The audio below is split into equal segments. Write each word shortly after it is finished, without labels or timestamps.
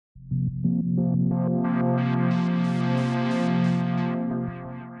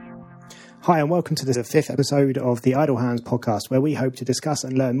Hi and welcome to the fifth episode of the Idle Hands podcast, where we hope to discuss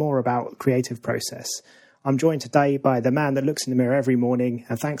and learn more about the creative process. I'm joined today by the man that looks in the mirror every morning,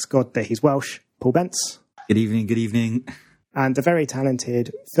 and thanks God that he's Welsh, Paul Bence. Good evening. And the very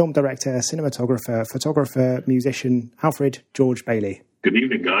talented film director, cinematographer, photographer, musician, Alfred George Bailey. Good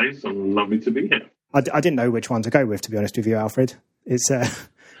evening, guys. I'm lovely to be here. I didn't know which one to go with, to be honest with you, Alfred. It's I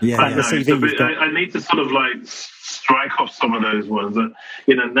need to sort of strike off some of those ones.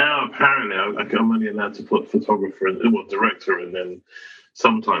 Now apparently I'm only allowed to put photographer and director, and then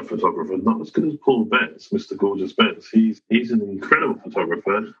sometime photographer. Not as good as Paul Bence, Mr. Gorgeous Bence. He's an incredible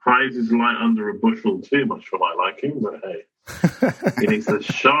photographer. Hides his light under a bushel too much for my liking, but hey, he needs to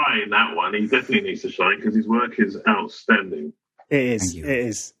shine. That one, he definitely needs to shine because his work is outstanding. It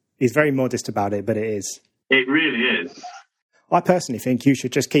is. He's very modest about it, but it is. It really is. I personally think you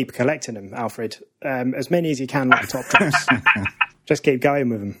should just keep collecting them, Alfred. As many as you can, like the top drops. Just keep going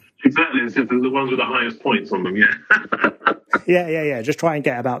with them. Exactly. It's the ones with the highest points on them, yeah. Yeah. Just try and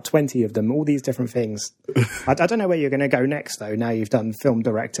get about 20 of them, all these different things. I don't know where you're going to go next, though, now you've done film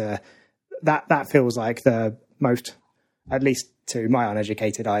director. That feels like the most, at least to my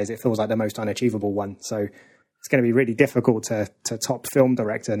uneducated eyes, it feels like the most unachievable one. So it's going to be really difficult to top film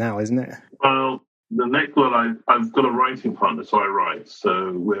director now, isn't it? Well, the next one, I've got a writing partner, so I write.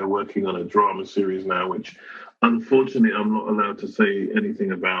 So we're working on a drama series now, which unfortunately I'm not allowed to say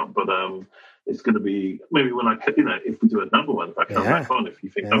anything about. But it's going to be maybe when if we do another one, if I come back on, if you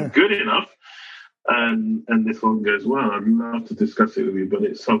think I'm good enough, and this one goes well, I'd love to discuss it with you. But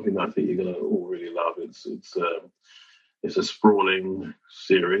it's something that I think you're going to all really love. It's a sprawling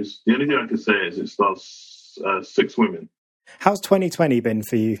series. The only thing I can say is it stars 6 women. How's 2020 been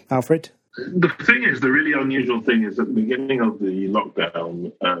for you, Alfred? The thing is, the really unusual thing is at the beginning of the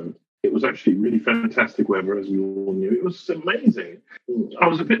lockdown, it was actually really fantastic weather, as we all knew. It was amazing. I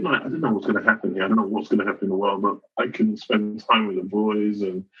was a bit like, I don't know what's going to happen here. I don't know what's going to happen in the world, but I can spend time with the boys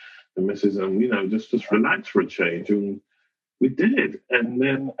and the missus and, just relax for a change. And we did. And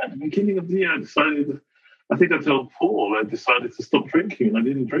then at the beginning of the year, I think I told Paul I decided to stop drinking, and I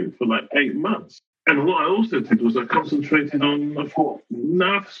didn't drink for 8 months. And what I also did was I concentrated on, I thought,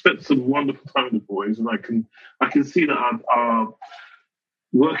 now I've spent some wonderful time with the boys, and I can see that our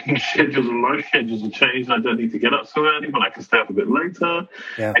working schedules and life schedules have changed, and I don't need to get up so early, but I can stay up a bit later.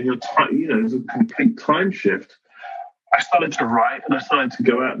 Yeah. And there's a complete time shift. I started to write, and I started to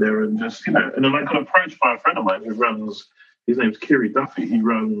go out there and just, and then I got approached by a friend of mine who runs, his name's Kiri Duffy. He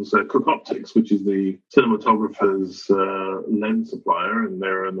runs Cook Optics, which is the cinematographer's lens supplier, and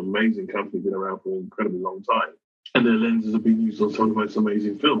they're an amazing company, been around for an incredibly long time. And their lenses have been used on some of the most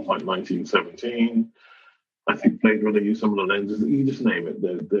amazing films, like 1917. I think Blade Runner used some of the lenses. You just name it.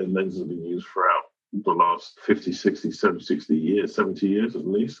 Their lenses have been used throughout the last 50, 60, 70 years, 70 years at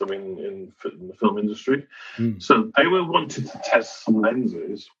least, in the film industry. Mm. So they were wanting to test some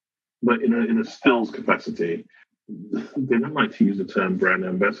lenses, but in a stills capacity. They don't like to use the term brand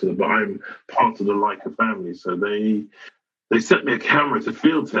ambassador, but I'm part of the Leica family. So they sent me a camera to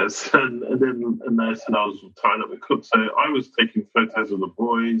field test, and they said I was tied up with Cook. So I was taking photos of the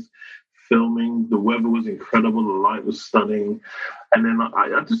boys, filming. The weather was incredible. The light was stunning. And then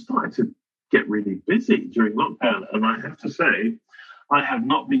I just started to get really busy during lockdown. And I have to say, I have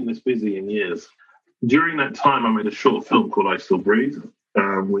not been this busy in years. During that time, I made a short film called I Still Breathe,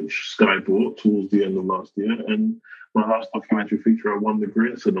 which Sky bought towards the end of last year. And my last documentary feature, I won the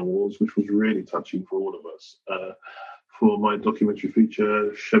Grierson Awards, which was really touching for all of us. For my documentary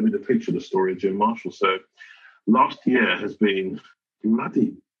feature, Show Me the Picture, the story of Jim Marshall. So last year has been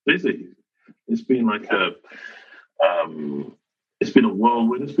bloody busy. It's been it's been a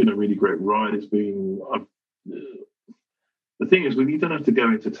whirlwind. It's been a really great ride. The thing is, when you don't have to go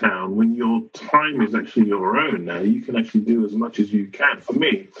into town, when your time is actually your own now, you can actually do as much as you can. For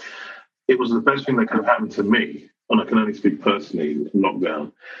me, it was the best thing that could have happened to me, and I can only speak personally,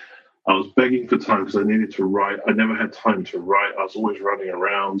 lockdown. I was begging for time because I needed to write. I never had time to write. I was always running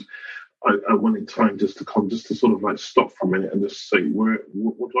around. I wanted time just to sort of stop for a minute and just say, what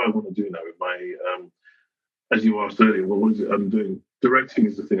do I want to do now with my, as you asked earlier, what is it I'm doing? Directing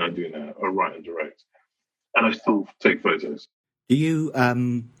is the thing I do now. I write and direct. And I still take photos. Do you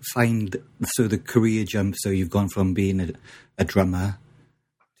find the career jump? So you've gone from being a drummer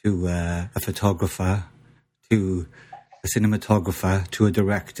to a photographer to a cinematographer to a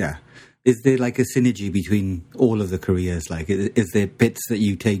director. Is there a synergy between all of the careers? Is there bits that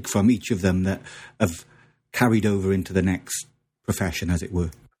you take from each of them that have carried over into the next profession, as it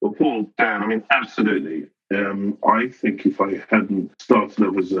were? Well, Paul, Dan, absolutely. I think if I hadn't started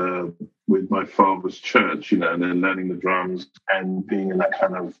off as a with my father's church, and then learning the drums and being in that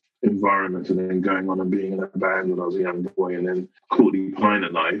kind of environment, and then going on and being in a band when I was a young boy, and then Courtney Pine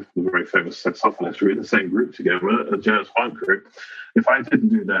and I, the very famous saxophonist, were in the same group together, a jazz funk group. If I didn't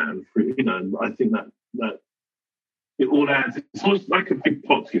do that, I think that it all adds. It's almost like a big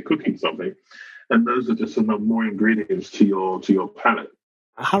pot. You're cooking something, and those are just some more ingredients to your palate.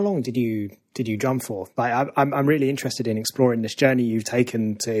 How long did you drum for? Like, I'm really interested in exploring this journey you've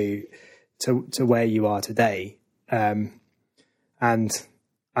taken to where you are today, and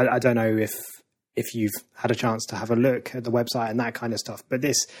I don't know if you've had a chance to have a look at the website and that kind of stuff, but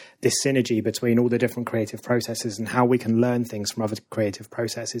this synergy between all the different creative processes and how we can learn things from other creative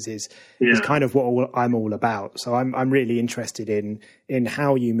processes is kind of what I'm all about. So I'm really interested in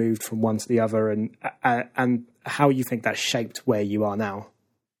how you moved from one to the other and how you think that shaped where you are now.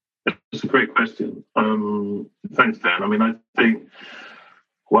 That's a great question. Thanks, Dan. I mean, I think,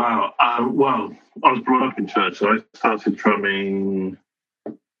 wow. Well, I was brought up in church, so I started drumming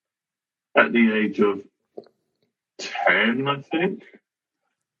at the age of 10, I think.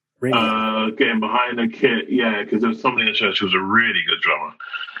 Really? Getting behind a kid, because there was somebody in the church who was a really good drummer.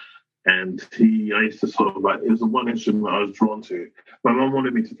 And I used to sort of it was the one instrument I was drawn to. My mum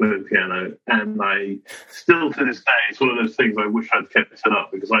wanted me to play the piano, and I still to this day, it's one of those things I wish I'd kept it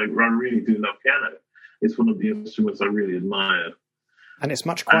up, because I really do love piano. It's one of the instruments I really admire. And it's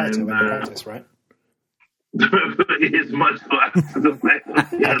much quieter when you practice, right? It is much quieter to play the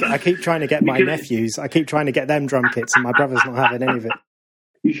piano. I keep trying to get my nephews, I keep trying to get them drum kits, and my brother's not having any of it.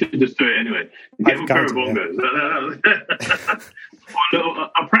 You should just do it anyway. Get them a pair of bongos.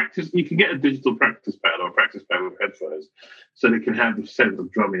 A practice. You can get a digital practice pad or a practice pad with headphones, so they can have the sense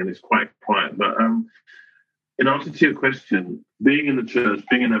of drumming, and it's quite quiet. But in answer to your question, being in the church,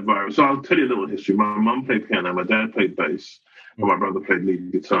 being in that environment. So I'll tell you a little history. My mum played piano, my dad played bass, and my brother played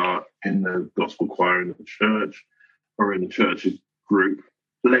lead guitar in the gospel choir in the church, or in the church's group.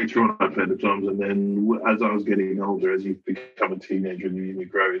 Later on, I played the drums, and then as I was getting older, as you become a teenager and you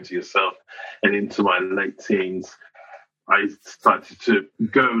grow into yourself, and into my late teens, I started to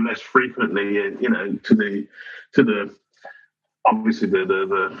go less frequently, to the obviously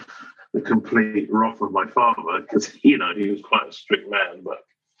the complete wrath of my father, because he was quite a strict man, but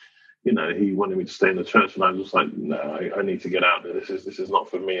he wanted me to stay in the church, and I was just like, no, I need to get out there. This is not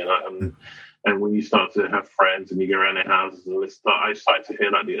for me, and when you start to have friends and you go around their houses and I started to hear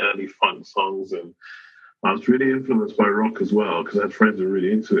the early funk songs, and I was really influenced by rock as well, because I had friends who were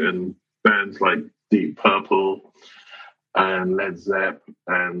really into it, and bands like Deep Purple and Led Zepp,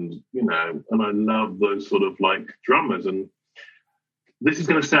 and and I love those sort of drummers. And this is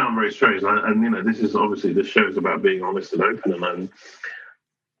going to sound very strange, and this is obviously, this show is about being honest and open, and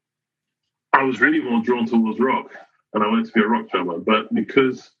I was really more drawn towards rock, and I wanted to be a rock drummer, but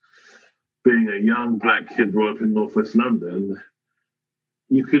because being a young black kid brought up in northwest London,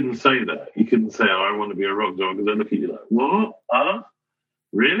 you couldn't say that. You couldn't say, "Oh, I want to be a rock drummer," because they look at you like, "What?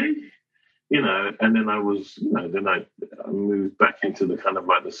 Really?" And then I was, then I moved back into the kind of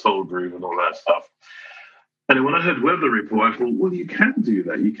the soul groove and all that stuff. And then when I heard Weather Report, I thought, well, you can do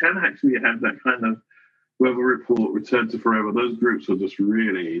that. You can actually have that kind of Weather Report, Return to Forever. Those groups were just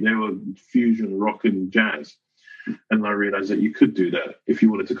they were fusion rock and jazz. And I realized that you could do that if you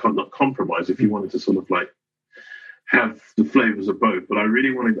wanted to not compromise, if you wanted to sort of have the flavors of both. But I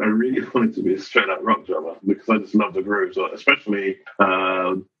really wanted to be a straight up rock drummer, because I just love the grooves. Especially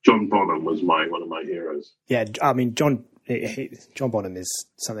John Bonham was one of my heroes. Yeah, I mean John Bonham is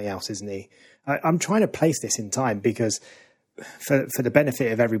something else, isn't he? I'm trying to place this in time, because for the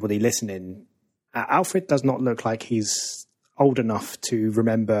benefit of everybody listening, Alfred does not look like he's old enough to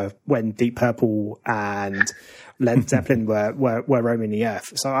remember when Deep Purple and Led Zeppelin were roaming the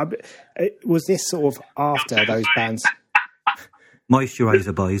earth. So was this sort of after those bands?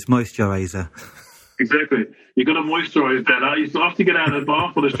 Moisturiser, boys, moisturiser. Exactly. You got to moisturise that. You still have to get out of the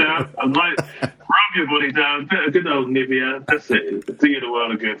bath or the shower and rub your body down, put a good old Nivea. That's it. Do you the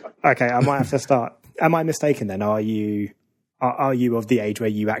world a good. Okay, I might have to start. Am I mistaken then? Are you of the age where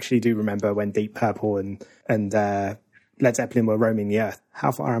you actually do remember when Deep Purple and Led Zeppelin were roaming the earth?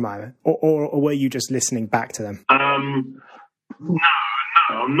 How far am I? Or were you just listening back to them? No,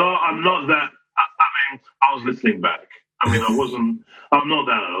 I'm not that. I mean, I was listening back. I mean, I'm not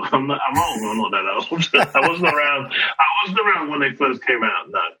that old. I'm old, but I'm not that old. I wasn't around when they first came out.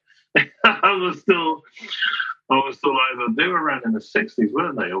 No, I was still either, they were around in the 60s,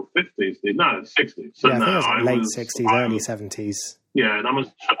 weren't they, or 50s? No, 60s. So yeah, I think no, it was late 60s, early 70s. Yeah, and I was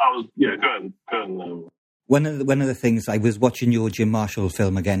go ahead. One of the things, I was watching your Jim Marshall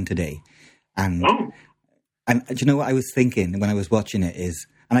film again today, and do you know what I was thinking when I was watching it is,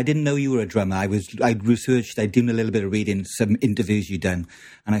 And I didn't know you were a drummer. I'd researched, I'd done a little bit of reading, some interviews you'd done,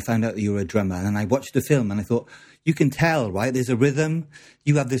 and I found out that you were a drummer. And I watched the film and I thought, you can tell, right? There's a rhythm.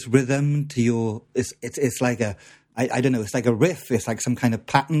 You have this rhythm to your, it's like a, I don't know, it's like a riff. It's like some kind of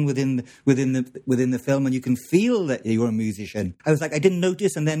pattern within the film, and you can feel that you're a musician. I was like, I didn't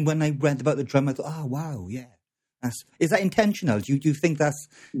notice, and then when I read about the drum, I thought, oh wow, yeah. Is that intentional? Do you think that's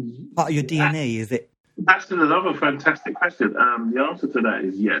part of your DNA? Is it? That's another fantastic question. The answer to that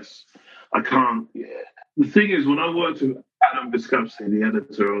is yes. I can't. Yeah. The thing is, when I worked with Adam Biscupsey, the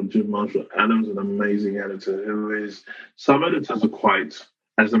editor on Jim Marshall, Adam's an amazing editor. Some editors are quite,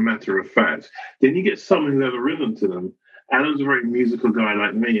 as a matter of fact. Then you get some who have a rhythm to them. Adam's a very musical guy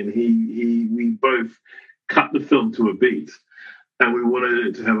like me, and we both cut the film to a beat, and we wanted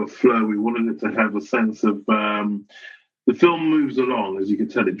it to have a flow. We wanted it to have a sense of the film moves along, as you can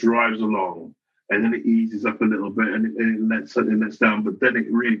tell, it drives along, and then it eases up a little bit, and it lets down, but then it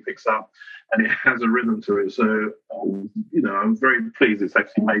really picks up, and it has a rhythm to it. So, I'm very pleased. It's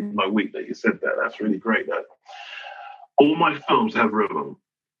actually made my week that you said that. That's really great. That all my films have rhythm.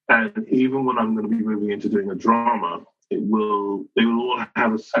 And even when I'm going to be moving into doing a drama, they will all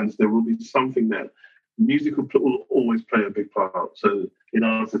have a sense. There will be something that music will always play a big part. So in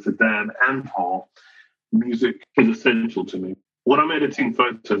answer to Dan and Paul, music is essential to me. When I'm editing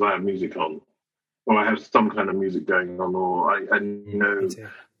photos, I have music on, or I have some kind of music going on, or I know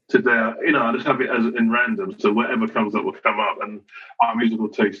today, I just have it as in random. So whatever comes up will come up, and our musical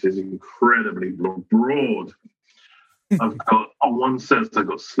taste is incredibly broad. I've got, on one sense, I've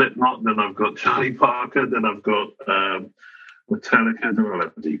got Slipknot, then I've got Charlie Parker, then I've got Metallica, then I'll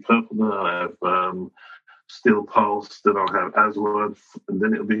have Deep Purple, then I'll have Steel Pulse, then I'll have Aswad, and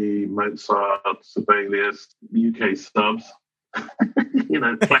then it'll be Mozart, Sibelius, UK subs,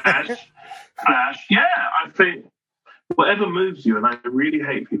 Clash. Yeah, I think whatever moves you, and I really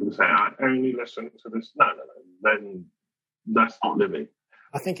hate people who say, I only listen to this. No, then that's not living.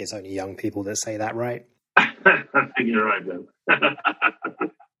 I think it's only young people that say that, right? I think you're right, Ben.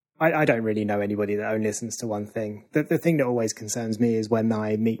 I don't really know anybody that only listens to one thing. The thing that always concerns me is when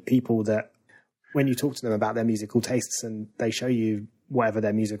I meet people that, when you talk to them about their musical tastes and they show you whatever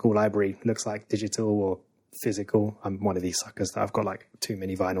their musical library looks like, digital or physical. I'm one of these suckers that I've got like too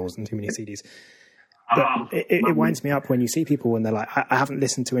many vinyls and too many CDs. But it winds me up when you see people and they're like, I haven't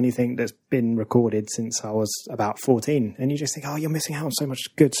listened to anything that's been recorded since I was about 14. And you just think, oh, you're missing out on so much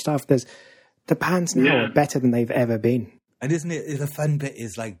good stuff. The bands now are better than they've ever been. And isn't it, the fun bit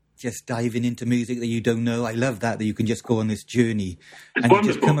is like just diving into music that you don't know. I love that you can just go on this journey. It's and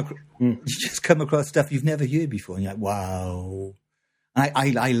wonderful. you just come across stuff you've never heard before. And you're like, wow.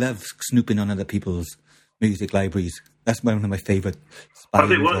 I love snooping on other people's music libraries. That's one of my favourite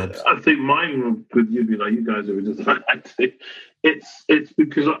spying jobs. I think mine with you, you guys are just like, it's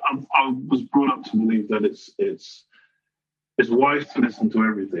because I was brought up to believe that it's wise to listen to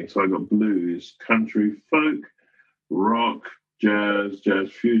everything. So I got blues, country, folk, rock, jazz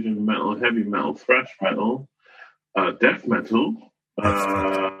fusion, metal, heavy metal, thrash metal, death metal,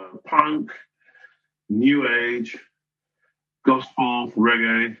 punk, new age, gospel,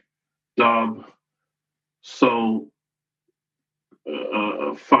 reggae, dub, soul,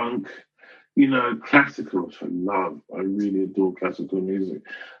 funk, classical, which I love. I really adore classical music.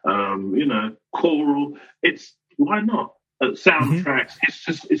 Choral. Why not? Soundtracks.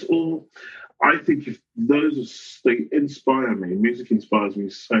 It's all. I think if they inspire me. Music inspires me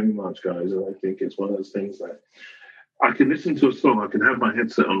so much, guys, and I think it's one of those things that I can listen to a song. I can have my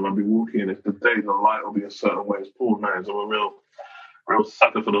headset on. And I'll be walking, and if the day the light will be a certain way, as Paul knows, I'm a real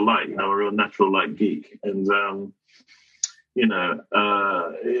sucker for the light. A real natural light geek, and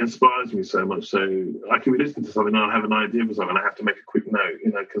it inspires me so much. So I can be listening to something and I have an idea for something. I have to make a quick note,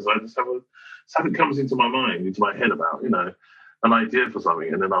 because I just have something comes into my mind, into my head about, an idea for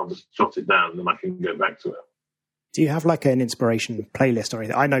something, and then I'll just jot it down and then I can go back to it. Do you have like an inspiration playlist or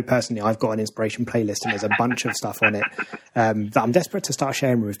anything? I know personally I've got an inspiration playlist and there's a bunch of stuff on it that I'm desperate to start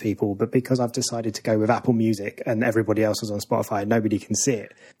sharing with people, but because I've decided to go with Apple Music and everybody else is on Spotify, nobody can see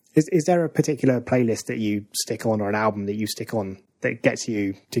it. Is there a particular playlist that you stick on or an album that you stick on that gets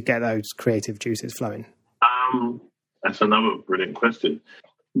you to get those creative juices flowing? That's another brilliant question.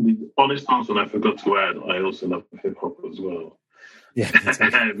 The honest answer, and I forgot to add, I also love hip-hop as well. Yeah, I forgot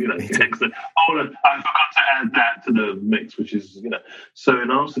to add that to the mix, which is, So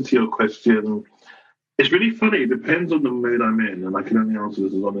in answer to your question, it's really funny. It depends on the mood I'm in, and I can only answer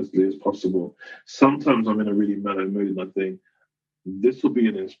this as honestly as possible. Sometimes I'm in a really mellow mood, and I think this will be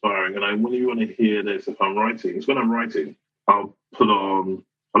an inspiring. And I really want to hear this if I'm writing. It's when I'm writing, I'll put on.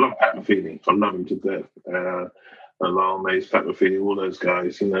 I love Pat Metheny. I love him to death. Lyle Mays, Pat Metheny, all those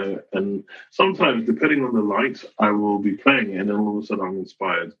guys, And sometimes, depending on the light, I will be playing it, and then all of a sudden I'm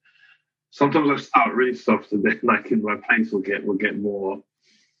inspired. Sometimes I start really soft, and then like in my pace will get more,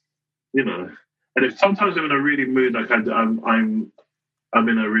 And if sometimes I'm in a really mood, like I'm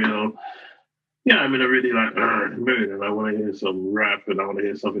in a real. Yeah, I'm in a really mood, and I want to hear some rap, and I want to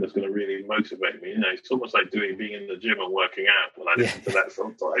hear something that's going to really motivate me. It's almost like being in the gym and working out. When I listen to that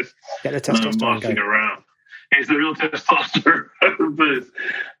sometimes, get the testosterone marching around. It's the real testosterone boost,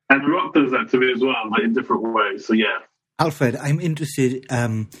 and rock does that to me as well, but in different ways. So yeah, Alfred, I'm interested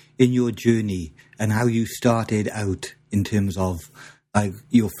in your journey and how you started out in terms of like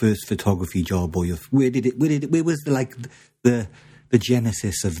your first photography job, or where was the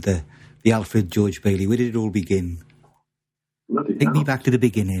genesis of the Alfred George Bailey? Where did it all begin? Take me back to the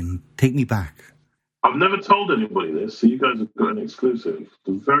beginning. Take me back. I've never told anybody this, so you guys have got an exclusive.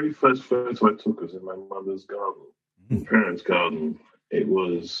 The very first photo I took was in my mother's garden, my parents' garden. It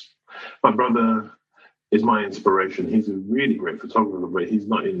was, my brother is my inspiration. He's a really great photographer, but he's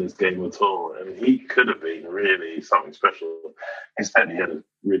not in this game at all. And he could have been really something special. Instead, he had a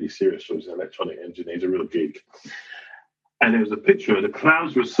really serious choice. He's an electronic engineer. He's a real geek. And there was a picture, the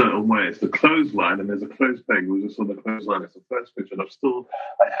clouds were a certain way. It's the clothesline, and there's a clothes peg. We just saw the clothesline. It's the first picture. And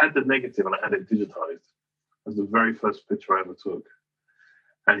I had the negative, and I had it digitized. It was the very first picture I ever took.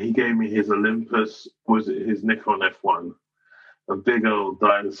 And he gave me his Olympus, his Nikon F1, a big old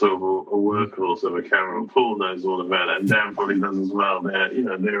dinosaur, a workhorse of a camera. Paul knows all about it, and Dan probably does as well. They're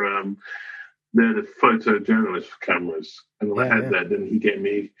the photojournalist cameras. And when I had that, then he gave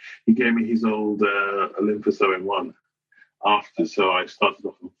me his old Olympus OM1. After, so I started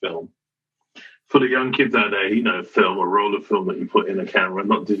off on film. For the young kids out there, film, a roll of film that you put in a camera,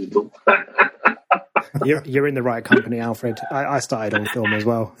 not digital. You're in the right company, Alfred. I started on film as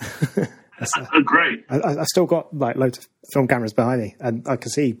well. Great. I still got like loads of film cameras behind me, and I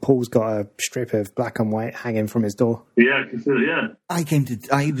can see Paul's got a strip of black and white hanging from his door. Yeah, I can see it.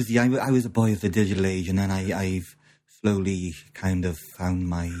 Yeah. I was a boy of the digital age, and then I've slowly kind of found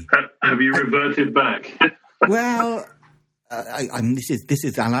my. Have you reverted back? Well. This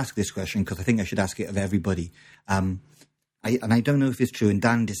is. I'll ask this question because I think I should ask it of everybody. I don't know if it's true, and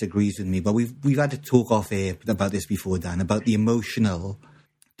Dan disagrees with me, but we've had to talk off air about this before, Dan, about the emotional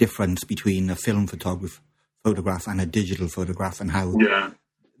difference between a film photograph and a digital photograph, and how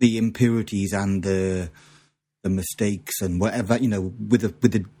the impurities and the mistakes and whatever, with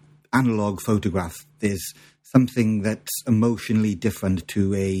the analog photograph, there's something that's emotionally different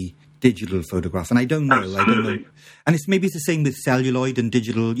to a digital photograph, and I don't know. And it's the same with celluloid and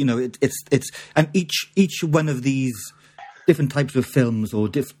digital. It's and each one of these different types of films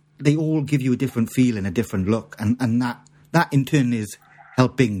they all give you a different feel and a different look, and that in turn is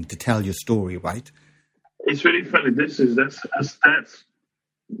helping to tell your story, right? It's really funny. This is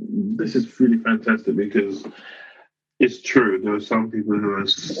really fantastic because it's true. There are some people who are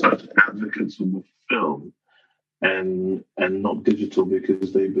such advocates of the film and not digital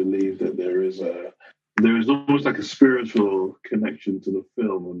because they believe that there is almost like a spiritual connection to the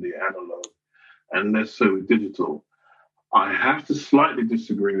film and the analog, and less so with digital. I have to slightly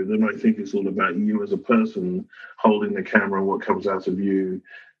disagree with them. I think it's all about you as a person holding the camera and what comes out of you.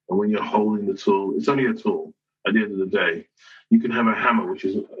 And when you're holding the tool, it's only a tool at the end of the day. You can have a hammer, which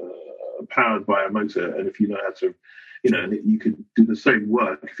is powered by a motor, and if you know how to, you could do the same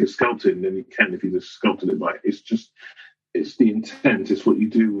work if you're sculpting than you can if you just sculpted it by. It's the intent. It's what you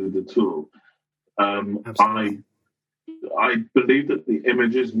do with the tool. I believe that the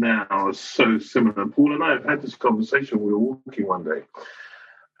images now are so similar. Paul and I have had this conversation. We were walking one day,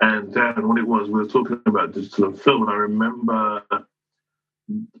 and what it was, we were talking about digital and film, and I remember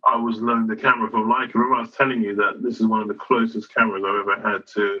I was loaned the camera from Leica. Remember I was telling you that this is one of the closest cameras I've ever had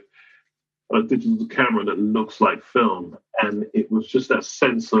to a digital camera that looks like film, and it was just that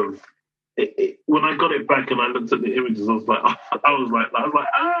sense of when I got it back and I looked at the images, I was like,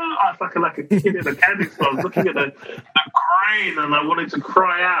 like a kid in a candy store. I was looking at the grain and I wanted to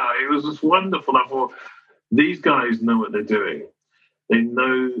cry out. It was just wonderful. I thought, these guys know what they're doing. They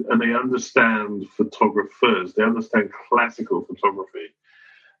know and they understand photographers. They understand classical photography,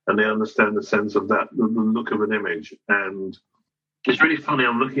 and they understand the sense of that, the look of an image. And it's really funny.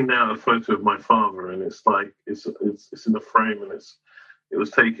 I'm looking now at a photo of my father, and it's like it's in the frame, and it was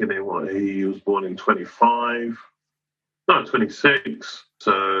taken in he was born in 26.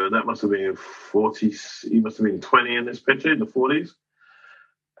 So that must have been 40. He must have been 20 in this picture in the 40s.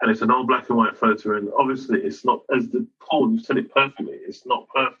 And it's an old black and white photo. And obviously it's not, Paul, you said it perfectly, it's not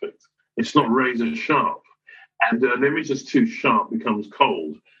perfect. It's not razor sharp. And an image that's too sharp becomes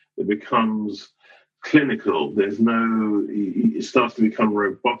cold. It becomes clinical. There's no. It starts to become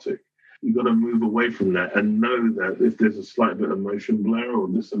robotic. You've got to move away from that and know that if there's a slight bit of motion blur or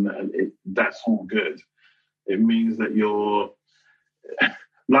this and that, that's all good. It means that your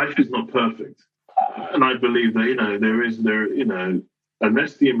life is not perfect. And I believe that,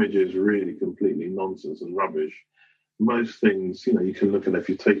 unless the image is really completely nonsense and rubbish, most things, you can look at it if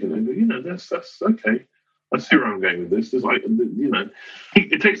you're taking it, that's okay. I see where I'm going with this. It's like,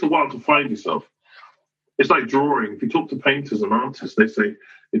 it takes a while to find yourself. It's like drawing. If you talk to painters and artists, they say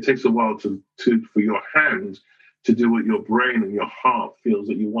it takes a while for your hand to do what your brain and your heart feels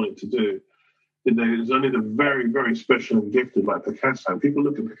that you want it to do. There's only the very, very special and gifted like Picasso. People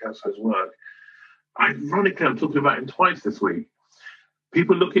look at Picasso's work. Ironically, I'm talking about him twice this week.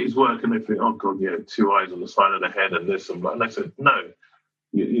 People look at his work and they think, oh, God, yeah, 2 eyes on the side of the head and this and that. And I said, no,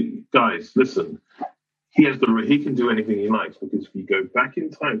 you guys, listen. He can do anything he likes, because if you go back in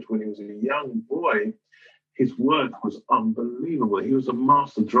time to when he was a young boy, his work was unbelievable. He was a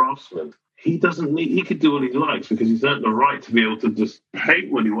master draftsman. He could do what he likes because he's earned the right to be able to just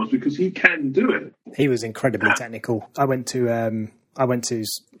paint what he wants because he can do it. He was incredibly technical. I went to a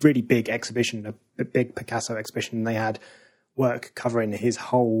really big exhibition, a big Picasso exhibition, and they had work covering his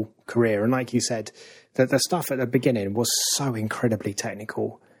whole career. And like you said, the stuff at the beginning was so incredibly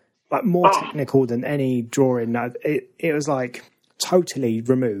technical, like more technical than any drawing. It was like totally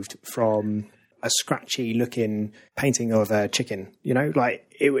removed from a scratchy looking painting of a chicken, like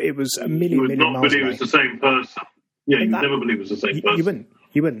it was a million miles away. You would not believe it's the same person. Yeah, you'd never believe it's the same person.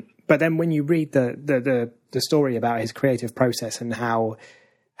 You wouldn't. But then when you read the story about his creative process and how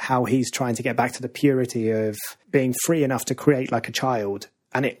he's trying to get back to the purity of being free enough to create like a child,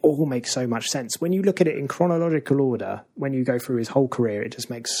 and it all makes so much sense. When you look at it in chronological order, when you go through his whole career, it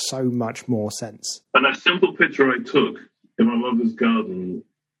just makes so much more sense. And that simple picture I took in my mother's garden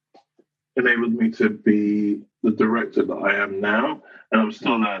enabled me to be the director that I am now, and I'm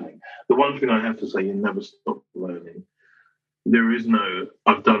still learning. The one thing I have to say, you never stop learning. There is no,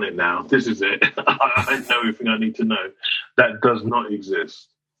 I've done it now, this is it, I know everything I need to know. That does not exist.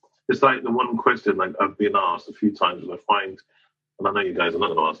 It's like the one question like I've been asked a few times, and I find, and I know you guys are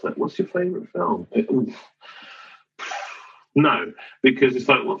not going to ask that, what's your favourite film? No, because it's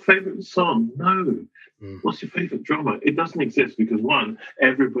like, what favourite song? No. What's your favourite drama? It doesn't exist because, one,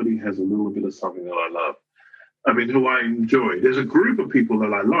 everybody has a little bit of something that I love. I mean, who I enjoy. There's a group of people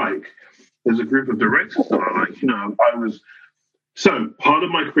that I like. There's a group of directors that I like. So part of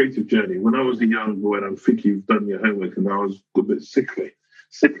my creative journey, when I was a young boy, and I think you've done your homework, and I was a bit sickly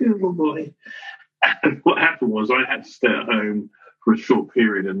little boy. And what happened was I had to stay at home for a short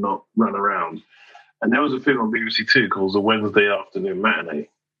period and not run around. And there was a film on BBC Two called The Wednesday Afternoon Matinee.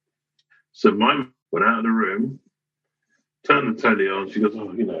 So Mum went out of the room, turned the telly on. She goes,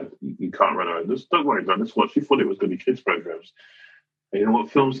 oh, you can't run around. Just don't worry about this. What? She thought it was going to be kids' programs. And you know what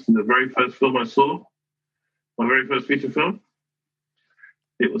films? The very first film I saw, my very first feature film,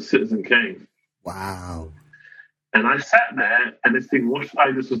 it was Citizen Kane. Wow. And I sat there and this thing,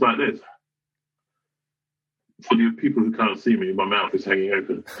 this was like this. For the people who can't see me, my mouth is hanging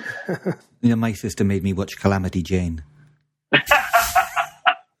open. My sister made me watch Calamity Jane.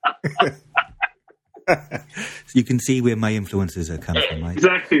 So you can see where my influences are coming from, right?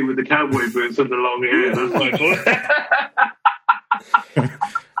 Exactly, with the cowboy boots and the long hair. That's like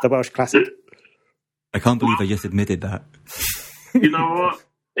the Welsh classic. I can't believe I just admitted that. You know what?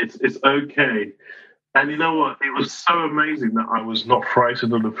 It's okay. And you know what? It was so amazing that I was not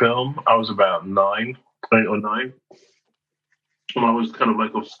frightened of the film. I was about 8 or 9. And I was kind of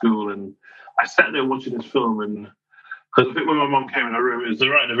like off school. And I sat there watching this film. And because I think when my mum came in the room, it was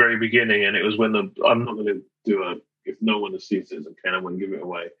right in the very beginning. And it was when I'm not going to do if no one has seen Citizen Kane, I wouldn't give it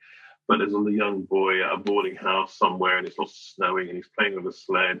away. But there's a young boy at a boarding house somewhere, and it's not snowing, and he's playing with a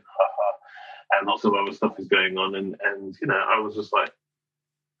sled. And lots of other stuff is going on. And I was just like,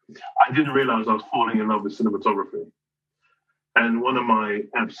 I didn't realize I was falling in love with cinematography. And one of my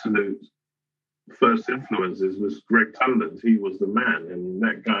absolute first influences was Greg Toland. He was the man, and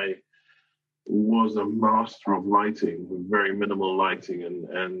that guy was a master of lighting with very minimal lighting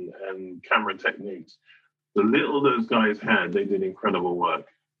and camera techniques. The little those guys had, they did incredible work.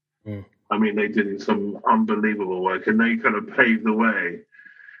 I mean, they did some unbelievable work, and they kind of paved the way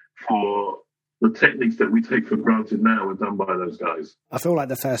for the techniques that we take for granted now were done by those guys. I feel like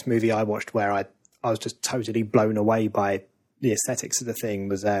the first movie I watched where I was just totally blown away by the aesthetics of the thing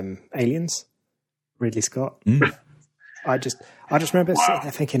was Aliens, Ridley Scott. I just remember sitting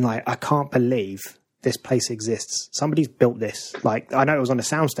there thinking, like, I can't believe this place exists. Somebody's built this. Like, I know it was on a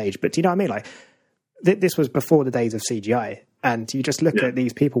soundstage, but do you know what I mean? Like, this was before the days of CGI. And you just look at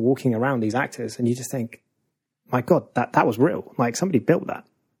these people walking around, these actors, and you just think, my God, that was real. Like, somebody built that.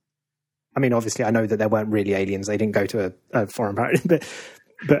 I mean, obviously, I know that there weren't really aliens. They didn't go to a foreign planet.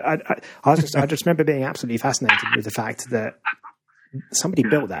 But I just remember being absolutely fascinated with the fact that somebody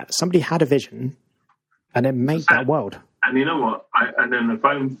built that. Somebody had a vision and then made that world. And you know what? And then if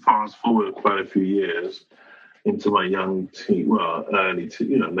I fast forward quite a few years into my young teen, late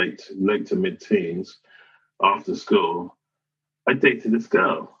to mid-teens, after school, I dated this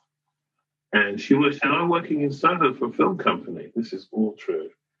girl. And she was, I'm working in Soho for a film company. This is all true.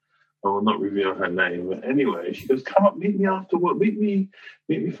 I will not reveal her name. But anyway, she goes, come up, meet me after work. Meet me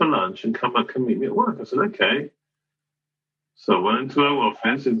for lunch and come meet me at work. I said, okay. So I went into her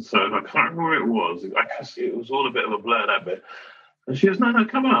office in Soho. I can't remember where it was. I can see it was all a bit of a blur, that bit. And she goes, no,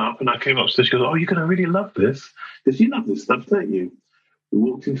 come up. And I came upstairs. She goes, oh, you're going to really love this. Because you love this stuff, don't you? We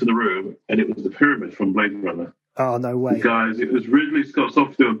walked into the room, and it was the pyramid from Blade Runner. Oh, no way. Guys, it was Ridley Scott's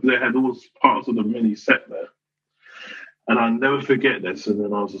software. They had all parts of the mini set there. And I'll never forget this. And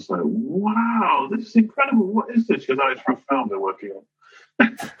then I was just like, wow, this is incredible. What is this? She goes, oh, it's for a film they're working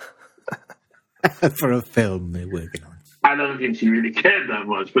on. For a film they're working on. I don't think she really cared that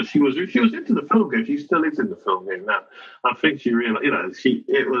much, but she was into the film game. She still is in the film game now. I think she realized,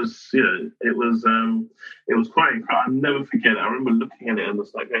 it was quite incredible. I'll never forget it. I remember looking at it and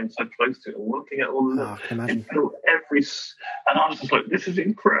just like getting so close to it and looking at all the and I was just like, this is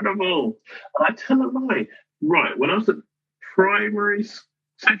incredible. And I tell a lie. Right, when I was at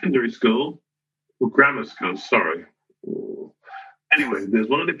secondary school, or grammar school, sorry. Anyway, there's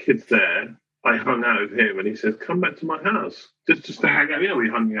one of the kids there. I hung out with him, and he says, come back to my house. Just to hang out. We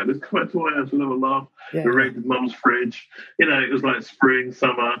hung out. Just come back to my house. We'll have a laugh. Yeah. We raided Mum's fridge. It was like spring,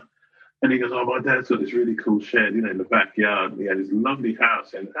 summer. And he goes, oh, my dad's got this really cool shed, in the backyard. He had this lovely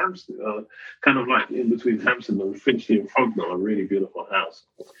house in Hampstead, kind of like in between Hampstead and Finchley and Frognall, a really beautiful house.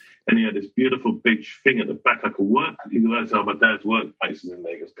 And he had this beautiful big thing at the back, like a work. He goes, oh, my dad's workplace is in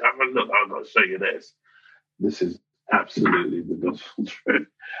there. He goes, come and look, I've got to show you this. This is absolutely the gospel truth.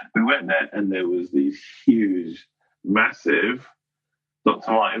 We went there, and there was these huge, massive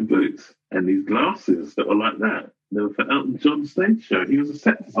Dr. Martin boots and these glasses that were like that. They were for Elton John's stage show. He was a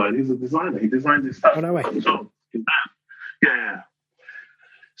set designer. He was a designer. He designed his stuff. Oh, no way. Elton John, his dad. Yeah.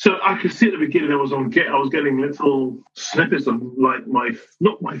 So I could see at the beginning I was getting little snippets of like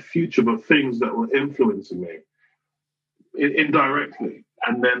not my future, but things that were influencing me indirectly.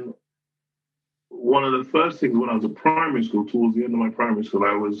 And then one of the first things when I was at primary school, towards the end of my primary school,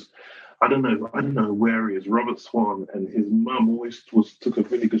 I don't know where he is, Robert Swan, and his mum always took a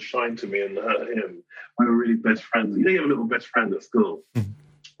really good shine to me and him. We were really best friends. You have a little best friend at school. Mm-hmm.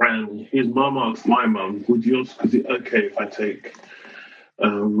 And his mum asked my mum, is it okay if I take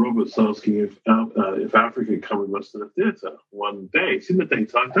Robert's asking if Alfred can come with us to the theatre one day. It's in the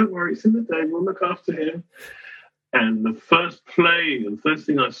daytime. Don't worry, it's in the day. We'll look after him. And the first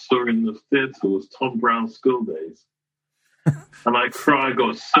thing I saw in the theatre was Tom Brown's School Days. And I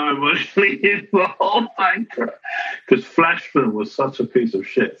got so emotionally involved. Because Flash film was such a piece of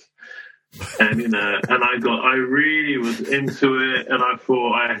shit. And, I really was into it. And I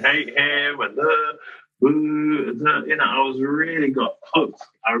thought, I hate him. And, I really got hooked.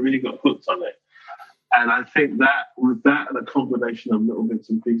 I really got hooked on it. And I think that with that and a combination of little bits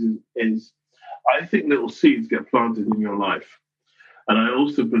and pieces I think little seeds get planted in your life. And I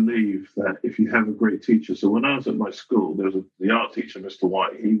also believe that if you have a great teacher, so when I was at my school, there was the art teacher, Mr.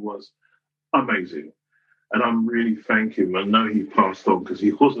 White. He was amazing. And I'm really thanking him. I know he passed on because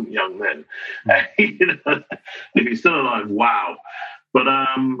he wasn't young then. If he's still alive, wow. But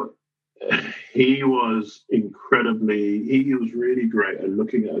he was he was really great at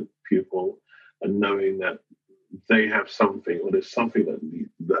looking at a pupil and knowing that they have something, or there's something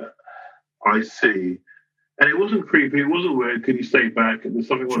that I see. And it wasn't creepy, it wasn't weird. Can you stay back? And there's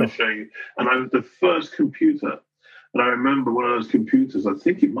something I want to show you. And I was the first computer. And I remember one of those computers, I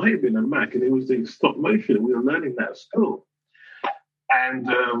think it might have been a Mac, and it was doing stop motion. And we were learning that at school. And,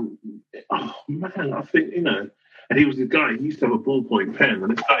 oh man, I think, and he was the guy, he used to have a ballpoint pen,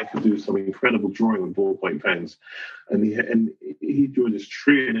 and this guy could do some incredible drawing with ballpoint pens. And he drew this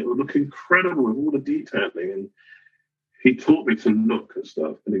tree, and it would look incredible with all the detailing. And he taught me to look at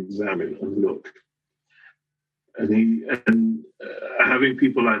stuff and examine and look. And having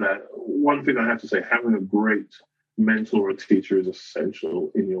people like that, one thing I have to say, having a great mentor or teacher is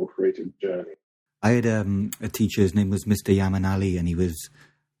essential in your creative journey. I had a teacher, his name was Mr. Yamanali, and he was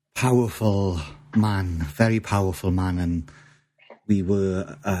very powerful man. And we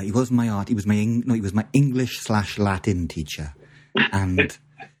were, he wasn't my art, he was my English/Latin teacher. And,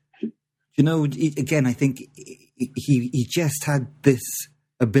 again, I think he just had this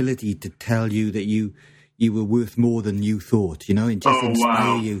ability to tell you that you were worth more than you thought, and just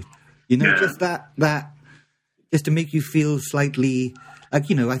inspire you, just that just to make you feel slightly like,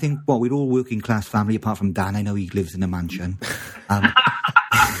 I think, we're all working class family apart from Dan. I know he lives in a mansion.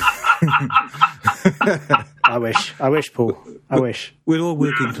 I wish, Paul. I wish. We're all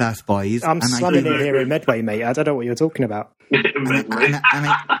working class boys. I'm slumming it here in Medway, mate. I don't know what you're talking about. And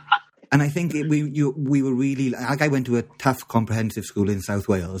I think we were really, like, I went to a tough comprehensive school in South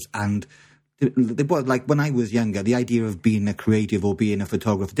Wales, and it was like, when I was younger, the idea of being a creative or being a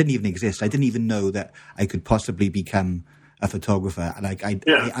photographer didn't even exist. I didn't even know that I could possibly become a photographer. Like I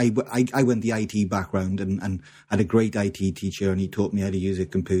went the IT background and had a great IT teacher, and he taught me how to use a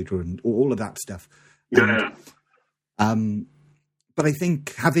computer and all of that stuff. Yeah. But I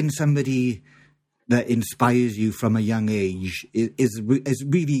think having somebody that inspires you from a young age is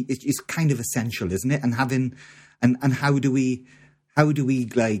really kind of essential, isn't it? And having and how do we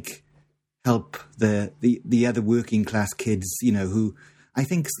like help the other working class kids, who I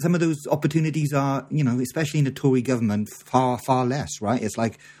think some of those opportunities are, especially in the Tory government, far, far less, right? It's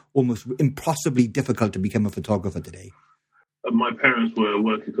like almost impossibly difficult to become a photographer today. My parents were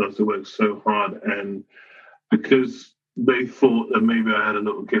working class, they worked so hard, and because they thought that maybe I had a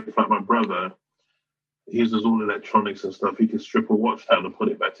little gift like my brother, he uses all electronics and stuff, he could strip a watch down and put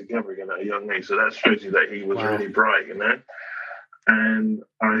it back together again at a young age. So that shows you that he was really bright, And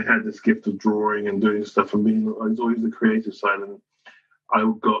I had this gift of drawing and doing stuff, and I was always the creative side, and I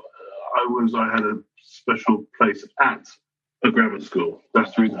had a special place at a grammar school.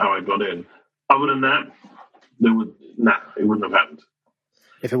 That's the reason how I got in. Other than that, it wouldn't have happened.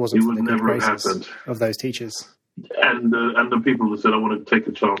 If it wasn't for the good never graces of those teachers. And the people that said, I want to take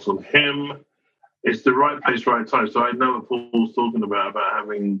a chance on him, it's the right place, right time. So I know what Paul's talking about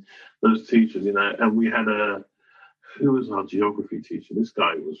having those teachers, and we had who was our geography teacher? This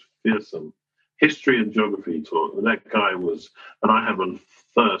guy was fearsome. History and geography he taught. And that guy was, and I have a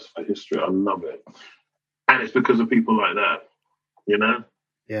thirst for history. I love it. And it's because of people like that,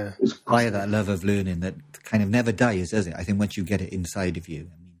 Yeah. It's via that love of learning that kind of never dies, does it? I think once you get it inside of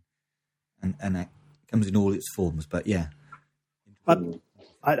you, and it comes in all its forms. But yeah.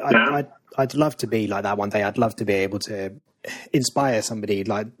 I'd love to be like that one day. I'd love to be able to inspire somebody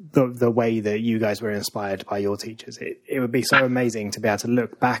like the way that you guys were inspired by your teachers. It would be so amazing to be able to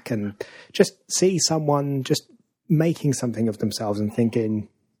look back and just see someone just making something of themselves and thinking,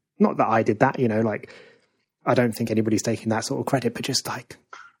 not that I did that, like, I don't think anybody's taking that sort of credit, but just like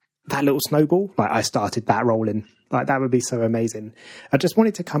that little snowball, like I started that rolling, like that would be so amazing. I just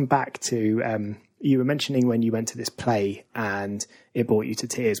wanted to come back to, you were mentioning when you went to this play and it brought you to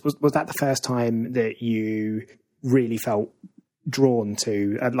tears. Was that the first time that you really felt drawn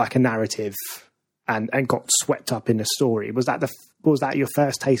to like a narrative and got swept up in a story? Was that your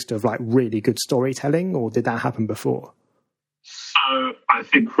first taste of like really good storytelling, or did that happen before? So I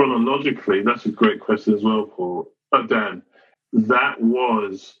think chronologically, that's a great question as well, Paul. Dan, that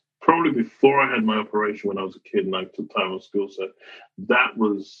was probably before I had my operation when I was a kid and I took time off school. So that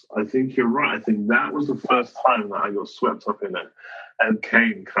was, I think you're right. I think that was the first time that I got swept up in it and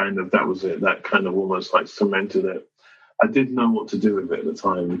came that was it. That kind of almost like cemented it. I didn't know what to do with it at the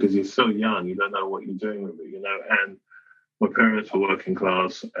time because you're so young, you don't know what you're doing with it, and my parents were working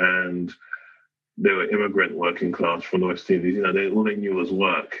class and they were immigrant working class from the West Indies. All they knew was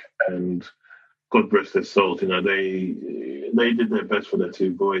work, and God bless their souls. They did their best for their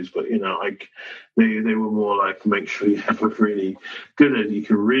two boys, but they were more like, make sure you have a really good at, you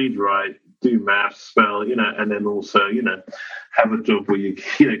can read, write, do maths, spell, and then also have a job where you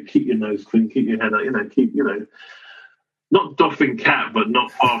keep your nose clean, keep your head out, keep not doffing cap, but not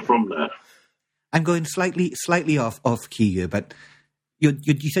far from that. I'm going slightly off key here, but. You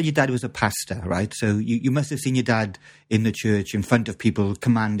said your dad was a pastor, right? So you must have seen your dad in the church in front of people,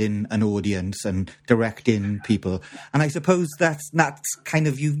 commanding an audience and directing people. And I suppose that's kind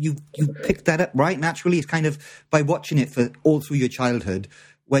of you picked that up, right? Naturally, it's kind of by watching it for all through your childhood.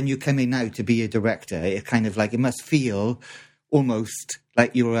 When you come in now to be a director, it's kind of like it must feel almost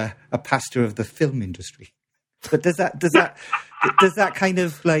like you're a pastor of the film industry. But does that kind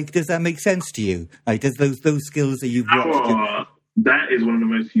of like, does that make sense to you? Like, does those skills that you've watched? That is one of the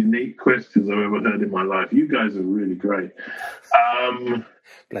most unique questions I've ever heard in my life. You guys are really great.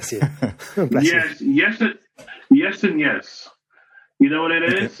 Bless you. Yes, yes, and yes. You know what it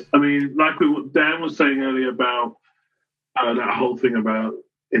is? I mean, like Dan was saying earlier about that whole thing about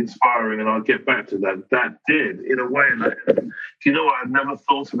inspiring, and I'll get back to that. That did, in a way. Do you know what? I've never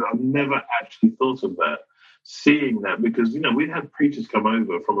thought of it. I've never actually thought of that. seeing that, because we had preachers come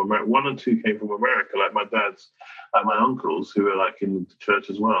over from America. One or two came from America, like my uncles who were like in the church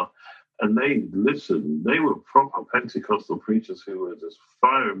as well. And they listened. They were proper Pentecostal preachers who were just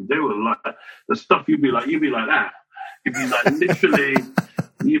firing. They were like the stuff you'd be like that. You'd be like literally,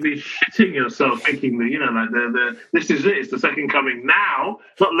 you'd be shitting yourself thinking that this is it. It's the second coming now,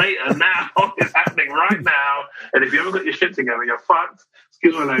 not later. Now it's happening right now. And if you haven't got your shit together, you're fucked.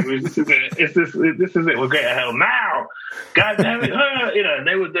 Excuse my language. This is it. This is it. We're going to hell now. God damn it. And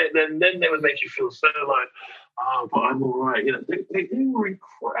they would make you feel so like, oh, but I'm all right. They were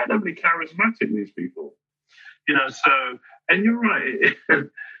incredibly charismatic, these people. So, and you're right.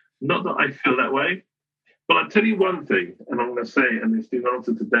 Not that I feel that way, but I'll tell you one thing, and I'm going to say, and it's in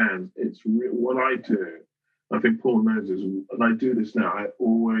answer to Dan, it's what I do. I think Paul knows this, and I do this now. I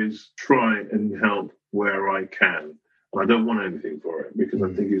always try and help where I can. And I don't want anything for it, because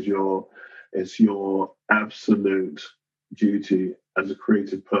I think it's your absolute duty as a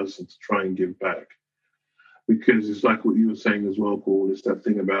creative person to try and give back. Because it's like what you were saying as well, Paul, it's that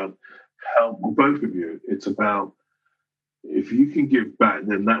thing about help, both of you. It's about, if you can give back,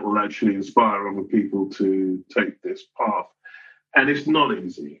 then that will actually inspire other people to take this path. And it's not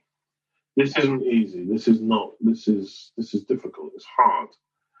easy. This isn't easy. This is difficult. It's hard.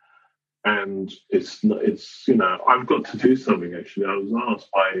 And I've got to do something, actually. I was asked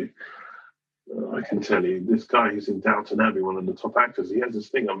by, I can tell you, this guy who's in Downton Abbey, one of the top actors, he has this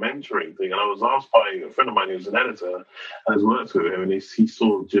thing, a mentoring thing. And I was asked by a friend of mine who's an editor and has worked with him, and he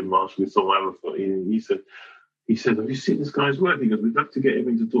saw Jim Marshall, he saw Alfred. He said, have you seen this guy's work? He goes, we'd love to get him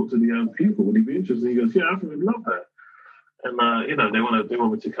in to talk to the young people. Would he be interested? He goes, yeah, I would love that. And, they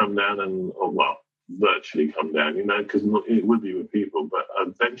want me to come down virtually come down, because it would be with people, but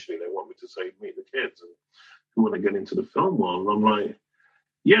eventually they want me to say, meet the kids and who want to get into the film world. And I'm like,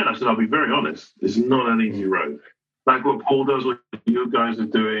 yeah, I said, I'll be very honest. It's not an easy road. Like what Paul does, what you guys are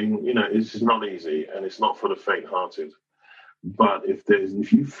doing, it's just not easy, and it's not for the faint-hearted. But if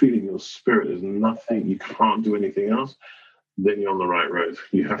you feel in your spirit there's nothing, you can't do anything else, then you're on the right road.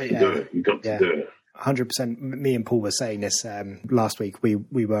 You have to do it. You've got to do it. 100%. Me and Paul were saying this last week. We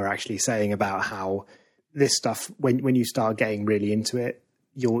were actually saying about how this stuff, when you start getting really into it,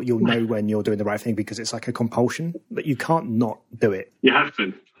 you'll know when you're doing the right thing, because it's like a compulsion that you can't not do it. You have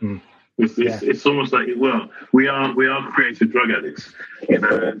to. It's almost like, well, we are creative drug addicts.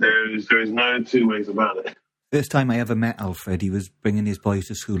 There is no two ways about it. First time I ever met Alfred, he was bringing his boys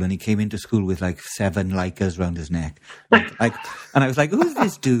to school, and he came into school with like 7 Leicas around his neck. And I was like, who's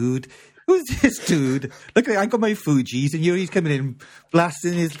this dude? Who's this dude? Look, I got my Fujis, and he's coming in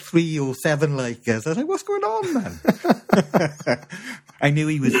blasting his 3 or 7 Leicas. I was like, what's going on, man? I knew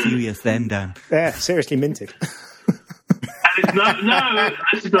he was serious then, Dan. Yeah, seriously minted. And no,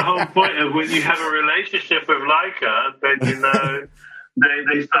 this is the whole point of when you have a relationship with Leica, then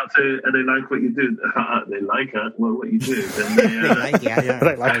they start to, and they like what you do. They like what you do. Then they like, yeah.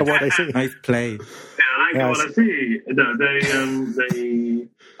 They like what they see. Nice play. Yeah, I like what I see. No,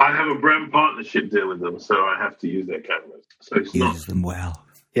 I have a brand partnership deal with them, so I have to use their cameras. So it's uses them well.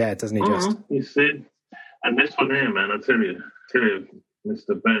 Yeah, doesn't he just? You see, and this one here, man, I tell you,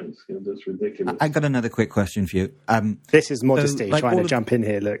 Mr. Benz, that's ridiculous. I got another quick question for you. This is modesty trying to jump in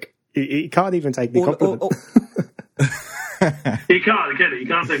here. Look, he can't even take the compliment. He can't get it. He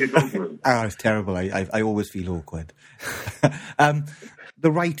can't take a compliment. Oh, it's terrible. I always feel awkward.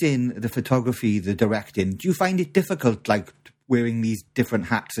 The writing, the photography, the directing. Do you find it difficult, like wearing these different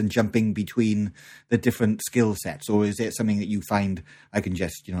hats and jumping between the different skill sets, or is it something that you find I can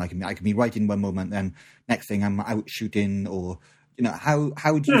just, I can be writing one moment, then next thing I'm out shooting, or how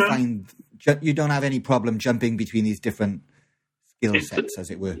do you find you don't have any problem jumping between these different skill sets, as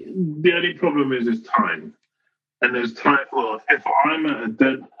it were? The only problem is time. And there's time. Well, if I'm at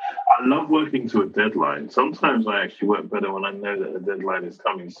I love working to a deadline. Sometimes I actually work better when I know that the deadline is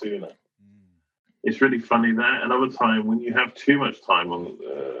coming sooner. It's really funny that. Another time, when you have too much time on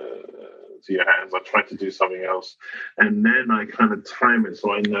to your hands, I try to do something else, and then I kind of time it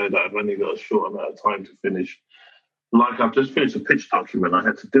so I know that I've only got a short amount of time to finish. Like I've just finished a pitch document. I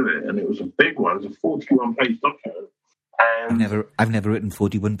had to do it, and it was a big one. It was a 41-page document. And I've never written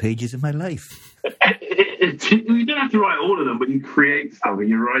 41 pages in my life. You don't have to write all of them, but you create something.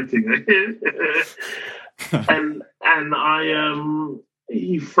 You're writing it, and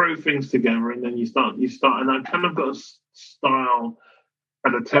you throw things together, and then you start. And I kind of got a style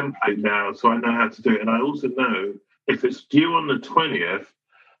and a template now, so I know how to do it. And I also know if it's due on the 20th,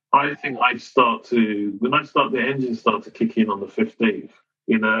 I think the engines start to kick in on the 15th.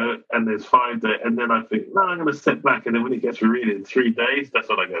 And there's 5 days, and then I think, no, I'm going to step back, and then when it gets read in 3 days, that's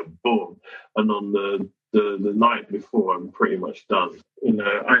when I go boom. And on the the night before, I'm pretty much done. You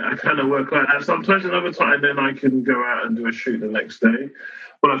know, I kind of work like that. Sometimes another time, then I can go out and do a shoot the next day.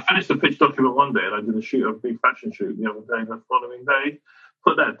 But I finished the pitch document one day, and I did a shoot, a big fashion shoot the other day. The following day,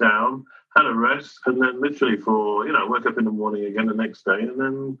 put that down, had a rest, and then literally woke up in the morning again the next day, and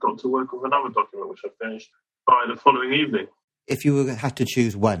then got to work with another document, which I finished by the following evening. If you had to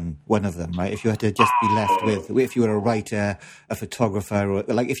choose one of them, right? If you had to just be left with, if you were a writer, a photographer, or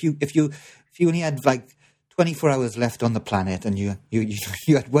like if you only had like 24 hours left on the planet and you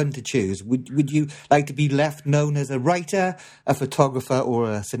had one to choose, would you like to be left known as a writer, a photographer,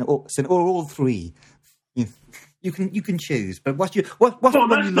 or all three? You can choose, but what's the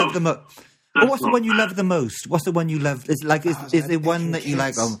one you love the most? What's the one you love the most? What's the one you love? Is there one that you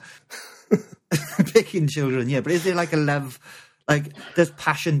like? Picking children, yeah, but is there like a love? Like, does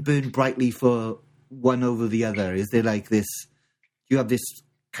passion burn brightly for one over the other? Is there like this? Do you have this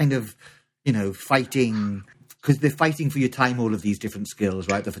kind of, fighting? Because they're fighting for your time. All of these different skills,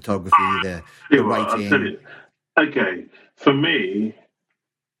 right? The photography, the writing. Okay, for me,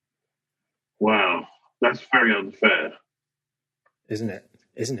 wow, that's very unfair, isn't it?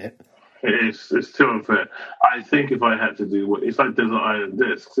 It's too unfair. I think if I had to do it's like Desert Island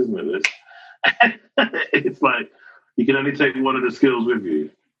Discs, isn't it? This. It's like you can only take one of the skills with you.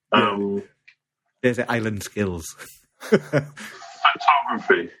 There's the island skills.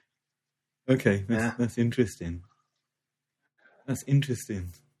 Photography. Okay, that's interesting. That's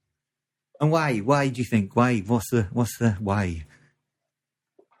interesting. And why? Why do you think? Why? What's the why?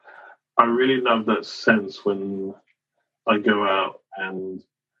 I really love that sense when I go out, and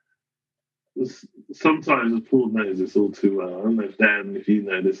sometimes, as Paul knows this all too well. I don't know if Dan, if you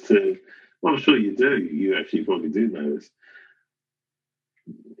know this too. Well, I'm sure you do. You actually probably do know this.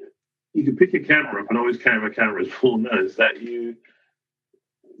 You can pick your camera up and always carry my camera, as Paul knows, that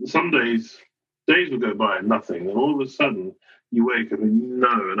some days will go by and nothing, and all of a sudden you wake up and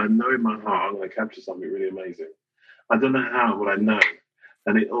and I know in my heart I'm going to capture something really amazing. I don't know how, but I know.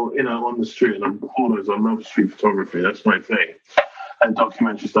 And on the street, and I love street photography. That's my thing. And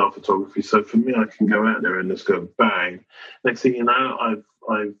documentary style photography. So for me, I can go out there and just go bang. Next thing you know,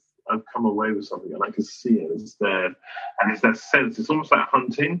 I've come away with something, and I can see it. It's there, and it's that sense. It's almost like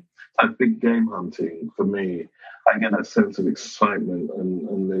hunting, like big game hunting. For me, I get that sense of excitement,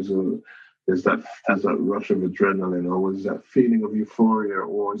 and there's that rush of adrenaline, or there's that feeling of euphoria,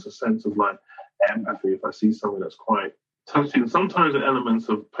 or it's a sense of like empathy. If I see something that's quite touching, sometimes the elements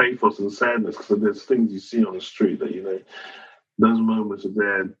of pathos and sadness, because there's things you see on the street that those moments are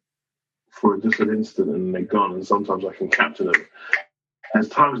there for just an instant and they're gone, and sometimes I can capture them. There's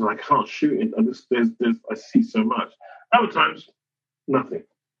times that I can't shoot it, and I see so much. Other times, nothing.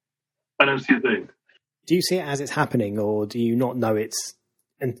 I don't see a thing. Do you see it as it's happening, or do you not know it's?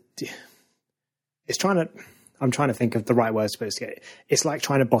 And I'm trying to think of the right words to get. It's like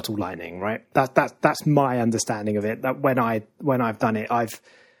trying to bottle lightning, right? That's my understanding of it. That when I've done it, I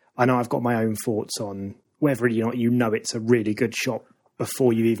know I've got my own thoughts on whether or not it's a really good shot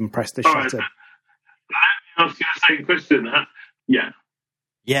before you even press the shutter. Right. Let me ask you the same question. Yeah.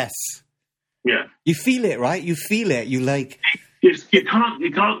 Yes. Yeah. You feel it, right? You feel it. You like. You can't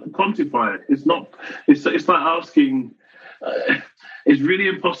quantify it. It's not. It's like asking. It's really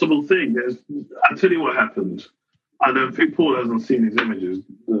impossible thing. I'll tell you what happened. I don't think Paul hasn't seen these images.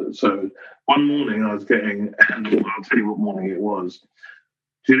 So one morning I was and I'll tell you what morning it was.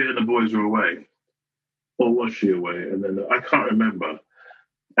 Juliet and the boys were away. Or was she away? And then I can't remember.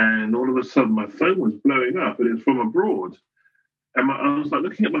 And all of a sudden my phone was blowing up, and it's from abroad. And I was like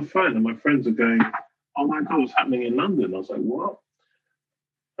looking at my phone, and my friends are going, "Oh my God, what's happening in London?" I was like, "What?"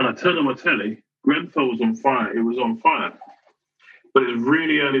 And I turned on my telly. Grenfell was on fire. It was on fire. But it was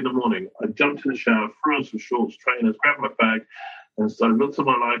really early in the morning. I jumped in the shower, threw on some shorts, trainers, grabbed my bag, and so I looked at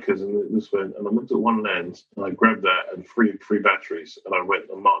my Leicas and this went, and I looked at one lens, and I grabbed that and three batteries, and I went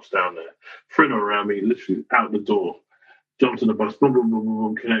and marched down there. Friend around me, literally out the door, jumped on the bus, boom, boom, boom, boom,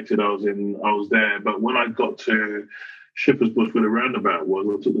 boom, connected. I was there. But when I got to Shepherd's Bush, where the roundabout was,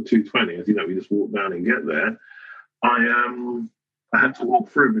 I took the 220. As you know, we just walk down and get there. I had to walk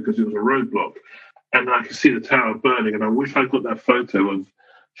through because it was a roadblock. And I could see the tower burning, and I wish I'd got that photo of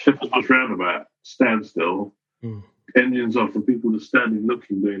Shepherd's Bush roundabout, standstill, engines off, and people just standing,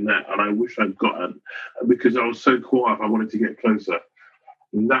 looking, doing that. And I wish I'd gotten, because I was so caught up, I wanted to get closer.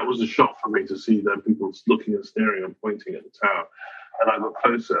 And that was a shot for me to see that people looking and staring and pointing at the tower. And I got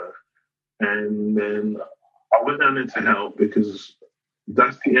closer, and then I went down there to help, because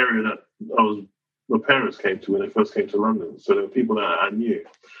that's the area that my parents came to when they first came to London. So there were people that I knew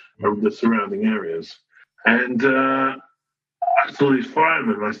of the surrounding areas. And I saw these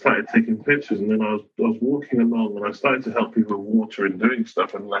firemen and I started taking pictures, and then I was walking along and I started to help people with water and doing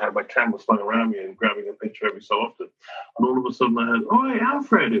stuff, and I had my camera slung around me and grabbing a picture every so often. And all of a sudden I heard, "Oh, hey,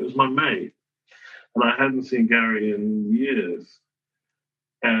 Alfred!" It was my mate, and I hadn't seen Gary in years.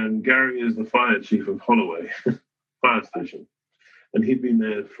 And Gary is the fire chief of Holloway fire station, and he'd been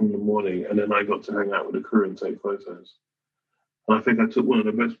there from the morning, and then I got to hang out with the crew and take photos. And I think I took one of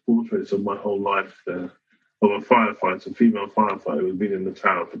the best portraits of my whole life there, of a firefighter, a female firefighter who'd been in the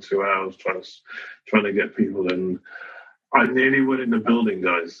tower for 2 hours trying to get people. And I nearly went in the building,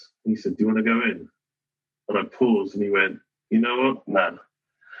 guys. He said, "Do you want to go in?" And I paused, and he went, "You know what? Nah."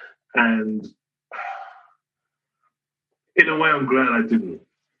 And in a way, I'm glad I didn't.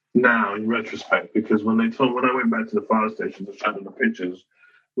 Now, in retrospect, because when I went back to the fire station to show them the pictures,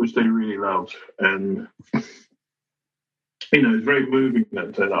 which they really loved, and it's very moving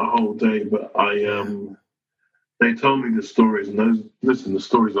that whole day. But they told me the stories, and the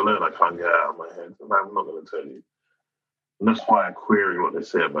stories I learned, I can't get out of my head, and I'm not going to tell you. And that's why I query what they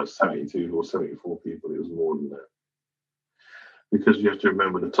say about 72 or 74 people. It was more than that. Because you have to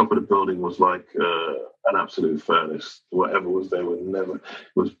remember, the top of the building was like an absolute furnace. Whatever was there it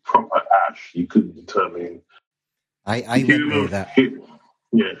was proper ash. You couldn't determine. I went there that.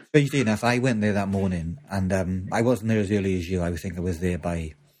 Yeah. Strangely enough, I went there that morning, and I wasn't there as early as you. I think I was there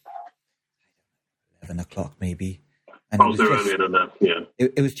by 11 o'clock, maybe. And I was there earlier than that. Yeah.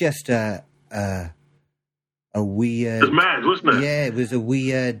 It was just a weird. It was mad, wasn't it? Yeah, it was a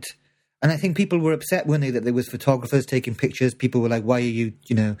weird. And I think people were upset, weren't they, that there was photographers taking pictures. People were like, "Why are you?"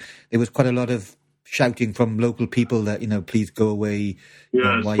 There was quite a lot of shouting from local people that please go away.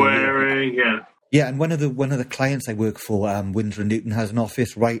 Yeah, swearing. Yeah. Yeah, and one of the clients I work for, Winsor & Newton, has an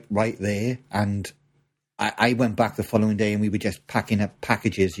office right there, and I went back the following day, and we were just packing up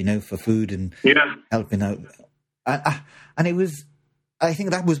packages, for food and helping out. And it was, I think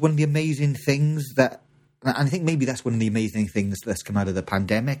that was one of the amazing things that. And I think maybe that's one of the amazing things that's come out of the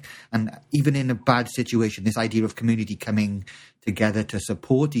pandemic. And even in a bad situation, this idea of community coming together to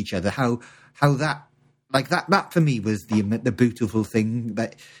support each other, how that for me was the beautiful thing.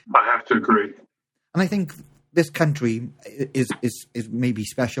 That I have to agree. And I think this country is maybe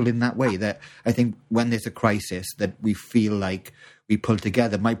special in that way, that I think when there's a crisis that we feel like we pull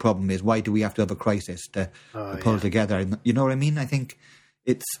together. My problem is, why do we have to have a crisis to pull together? And you know what I mean? I think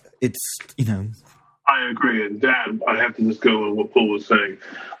it's I agree, and Dan, I have to just go on what Paul was saying.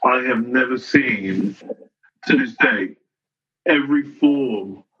 I have never seen, to this day, every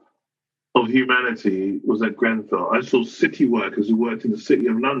form of humanity was at Grenfell. I saw city workers who worked in the City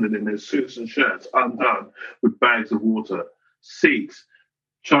of London in their suits and shirts, undone, with bags of water, Sikhs,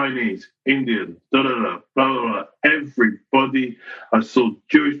 Chinese, Indian, blah, blah, blah. Everybody. I saw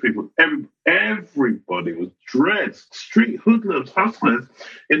Jewish people. Everybody was dressed. Street hoodlums, hustlers,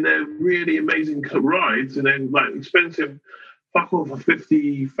 in their really amazing rides, and then expensive, fuck off,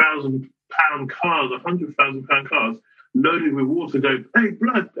 £50,000 cars, £100,000 cars, loaded with water. Going, hey,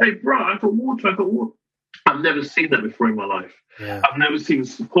 blood, hey, bro, I got water. I've never seen that before in my life. Yeah. I've never seen.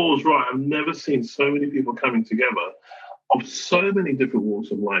 Paul's right. I've never seen so many people coming together of so many different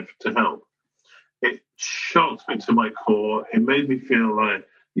walks of life to help. It shocked me to my core. It made me feel like,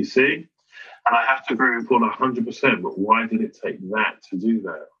 you see, and I have to agree with Paul 100%, but why did it take that to do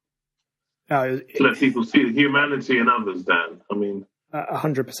that? To let people see the humanity in others, Dan. I mean...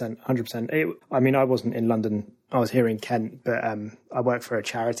 100%. I wasn't in London. I was here in Kent, but I work for a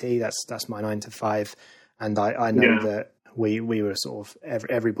charity. That's my 9 to 5. And I know that we were sort of,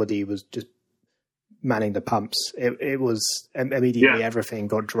 everybody was just manning the pumps. It was immediately everything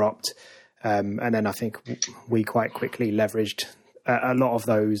got dropped, and then I think we quite quickly leveraged a lot of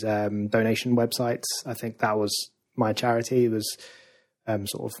those donation websites. I think that was my charity was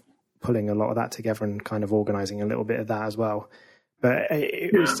sort of pulling a lot of that together and kind of organising a little bit of that as well. But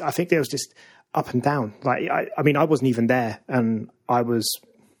it was, I think there was just up and down. Like I wasn't even there, and I was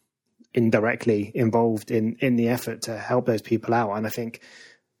indirectly involved in the effort to help those people out, and I think.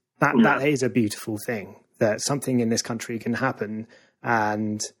 That is a beautiful thing, that something in this country can happen.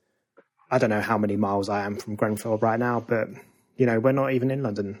 And I don't know how many miles I am from Grenfell right now, but, we're not even in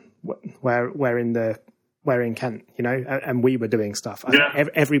London. We're in Kent, and we were doing stuff. I think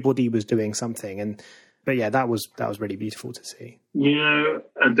everybody was doing something. But that was really beautiful to see.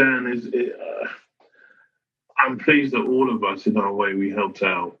 And Dan, I'm pleased that all of us in our way, we helped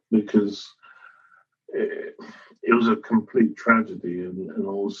out, because it was a complete tragedy, and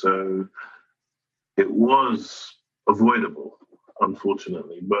also it was avoidable,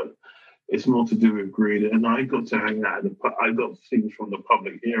 unfortunately. But it's more to do with greed. And I got to hang out. I got things from the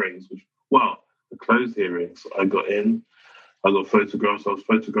public hearings, the closed hearings. I got in, I got photographs. I was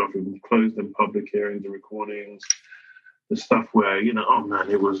photographing closed and public hearings and recordings. The stuff where, oh man,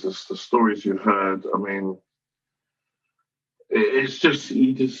 it was just the stories you heard. I mean, it's just,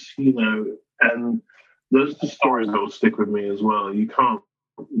 and those are the stories that will stick with me as well. You can't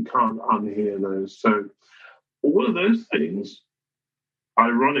unhear those. So all of those things,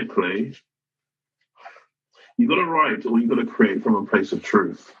 ironically, you got to write or you got to create from a place of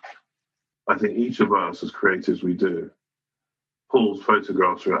truth. I think each of us as creatives, we do. Paul's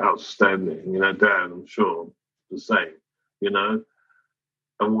photographs are outstanding. Dan, I'm sure, the same,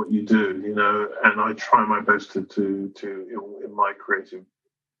 and what you do, and I try my best to in my creative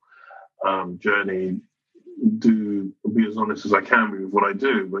journey, be as honest as I can be with what I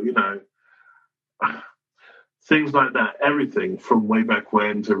do. But, things like that, everything from way back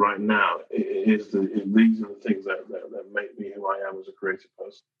when to right now, these are the things that make me who I am as a creative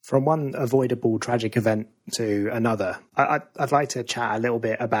person. From one avoidable tragic event to another, I'd like to chat a little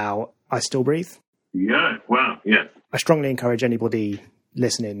bit about I Still Breathe. Yeah, wow, yeah. I strongly encourage anybody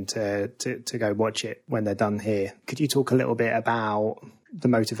listening to go watch it when they're done here. Could you talk a little bit about the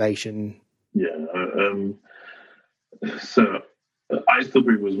motivation? Yeah, so I Still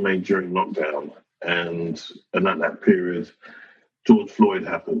Breathe was made during lockdown. And at that period, George Floyd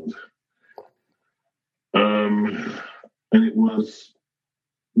happened. And it was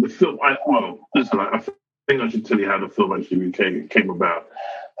the film. I think I should tell you how the film actually came about.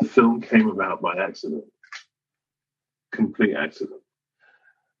 The film came about by accident, complete accident.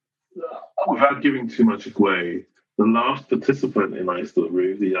 Without giving too much away, the last participant in I Still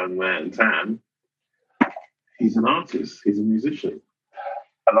Breathe, the young man, Tam, he's an artist, he's a musician.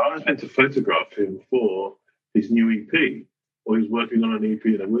 And I was meant to photograph him for his new EP, or he's working on an EP,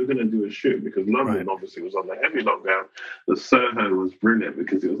 and we were going to do a shoot because London obviously was on the heavy lockdown. The Soho was brilliant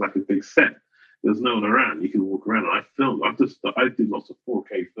because it was like a big set. There was no one around. You could walk around. And I filmed. I did lots of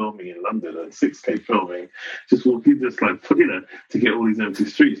 4K filming in London and 6K filming, just walking, just like to get all these empty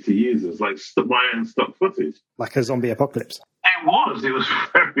streets to use as like my own stock footage, like a zombie apocalypse. It was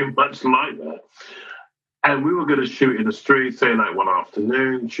very much like that. And we were going to shoot in the street, say like one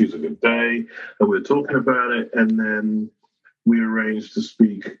afternoon, choose a good day, and we were talking about it. And then we arranged to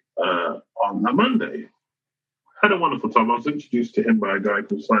speak on the Monday. Had a wonderful time. I was introduced to him by a guy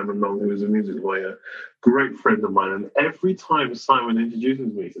called Simon Long, who is a music lawyer, great friend of mine. And every time Simon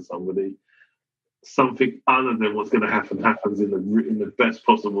introduces me to somebody, something other than what's going to happens in the best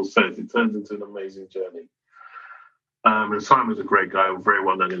possible sense. It turns into an amazing journey. And Simon's a great guy, very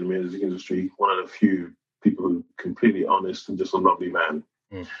well known in the music industry, one of the few people who are completely honest and just a lovely man.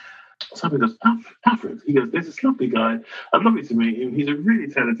 Simon goes, Alfred, he goes, there's this lovely guy. I'd love you to meet him. He's a really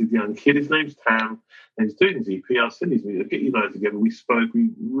talented young kid. His name's Tam, and he's doing his EP. I'll send his music. I'll get you guys together. We spoke. We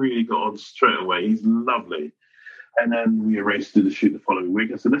really got on straight away. He's lovely. And then we arranged to do the shoot the following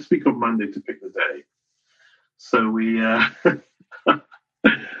week. I said, let's speak on Monday to pick the day. So we,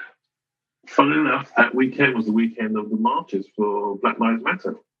 funnily enough, that weekend was the weekend of the marches for Black Lives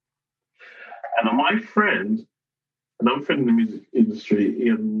Matter. And my friend, another friend in the music industry,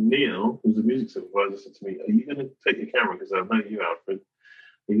 Ian Neal, who's a music supervisor, said to me, are you going to take your camera? Because I know you, Alfred.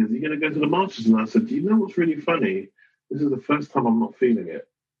 He goes, are you going to go to the marches? And I said, do you know what's really funny? This is the first time I'm not feeling it.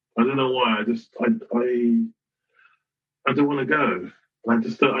 I don't know why. I don't want to go. I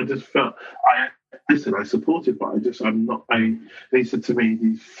just felt, I support it, but I'm not. He said to me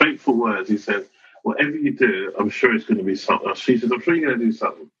these fateful words. He said, whatever you do, I'm sure it's going to be something. She said, I'm sure you're going to do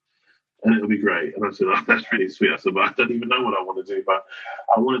something. And it'll be great. And I said, oh, that's really sweet. I said, but I don't even know what I want to do, but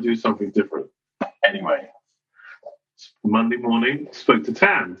I want to do something different. Anyway, Monday morning, spoke to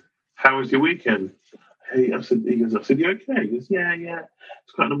Tam. How was your weekend? He goes, you okay? He goes, yeah.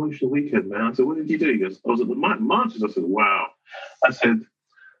 It's quite an emotional weekend, man. I said, what did you do? He goes, I was at the marches. I said, wow. I said,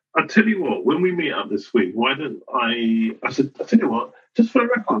 I'll tell you what, when we meet up this week, why don't I said, I'll tell you what, just for the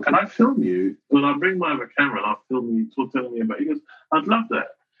record, can I film you? Well, I'll bring my other camera and I'll film you, telling me about it. He goes, I'd love that.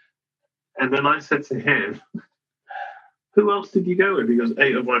 And then I said to him, who else did you go with? He goes,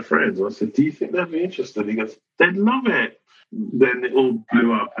 8 of my friends. And I said, do you think they'd be interested? He goes, they'd love it. Then it all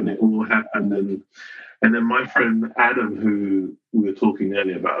blew up and it all happened. And then my friend Adam, who we were talking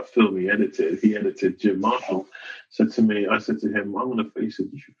earlier about a film he edited Jim Marshall, said to me, I said to him, he said,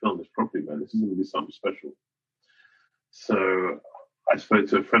 you should film this properly, man. This is going to be something special. So I spoke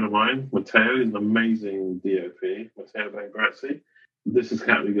to a friend of mine, Matteo, he's an amazing DOP, Matteo Bangrazzi. This is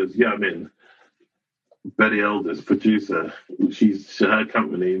how he goes, yeah, I'm in. Betty Elders, producer, her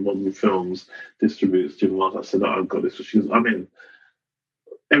company, Modern Films, distributes Jim Marshall. I said, I've got this. So she goes, I'm in.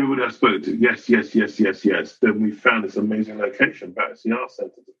 Everybody I spoke to, yes. Then we found this amazing location, Battersea Arts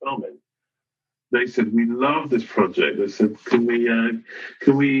Centre, to film in. they said, we love this project. They said, can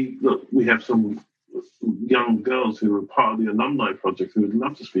we look, we have some young girls who were part of the alumni project who would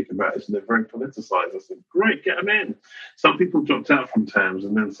love to speak about it, and they're very politicized. I said, great, get them in. Some people dropped out from Thames,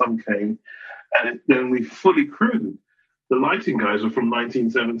 and then some came, and then we fully crewed. The lighting guys were from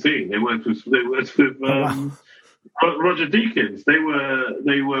 1917. They worked with Roger Deakins. They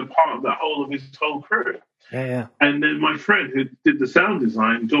were part of the whole of his whole crew. Yeah. And then my friend who did the sound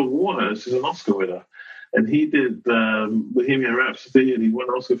design, John Warhurst, is an Oscar winner. And he did Bohemian Rhapsody, and he won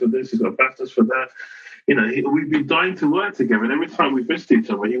an Oscar for this. He got BAFTAs for that. You know, we've been dying to work together. And every time we missed each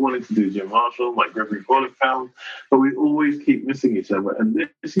other, he wanted to do Jim Marshall, like Gregory Polyfound, but we always keep missing each other. And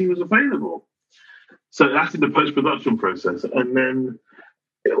this, he was available. So that's in the post-production process. And then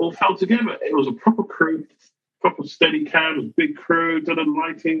it all fell together. It was a proper crew, proper steady cam, big crew, did the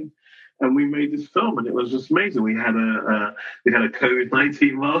lighting. And we made this film, and it was just amazing. We had a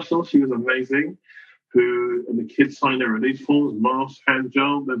COVID-19 marshal. She was amazing. And the kids signed their release forms, masks, hand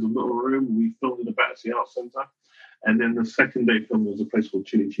gel. There's a little room. We filmed in the Battersea Arts Centre. And then the second day film was a place called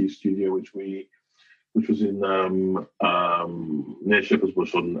Chili Cheese Studio, which was in near Shepherd's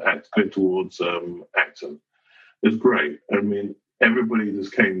Bush on going towards Acton. It was great. I mean, everybody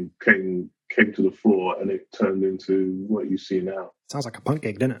just came to the fore, and it turned into what you see now. Sounds like a punk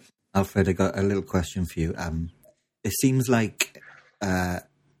gig, doesn't it? Alfred, I got a little question for you. It seems like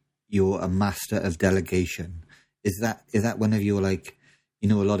you're a master of delegation. Is that one of your, like, you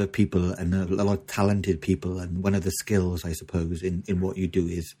know, a lot of people and a lot of talented people, and one of the skills, I suppose, in what you do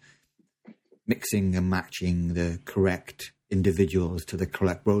is mixing and matching the correct individuals to the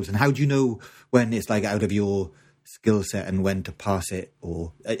correct roles. And how do you know when it's like out of your skill set and when to pass it?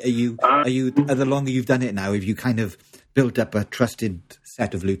 Or are you the longer you've done it now, have you kind of built up a trusted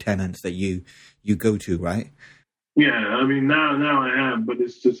set of lieutenants that you go to, right? Yeah, I mean, now I have, but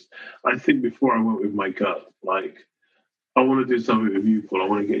it's just, I think before I went with my gut, like, I want to do something with you, Paul. I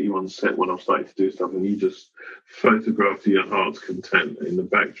want to get you on set when I'm starting to do stuff, and you just photograph to your heart's content in the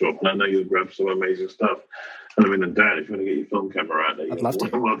backdrop. And I know you'll grab some amazing stuff. And I mean, and Dad, if you want to get your film camera out there, I'd love to.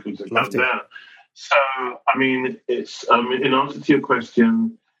 Welcome to come down. So, I mean, it's in answer to your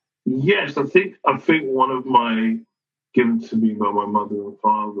question, yes, I think one of my given to me by my mother and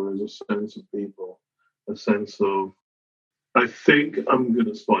father is a sense of people, a sense of, I think I'm good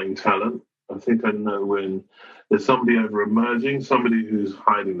at spotting talent. I think I know when there's somebody over emerging, somebody who's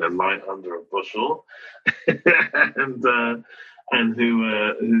hiding their light under a bushel, and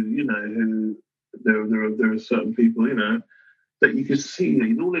who there are certain people, you know, that you can see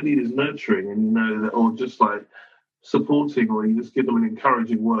that all they need is nurturing, and you know that, or just like supporting, or you just give them an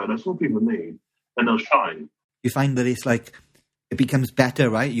encouraging word. That's all people need, and they'll shine. You find that it's like, it becomes better,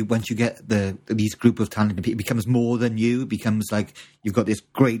 right? Once you get these group of talented people, it becomes more than you. It becomes like you've got this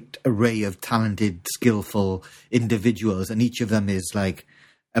great array of talented, skillful individuals, and each of them is like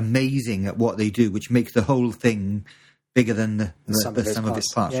amazing at what they do, which makes the whole thing bigger than the sum of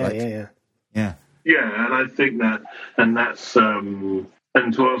its parts, right? Yeah. Yeah, and I think that, and that's, and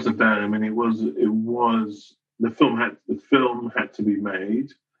to answer that, I mean, it was the film had to be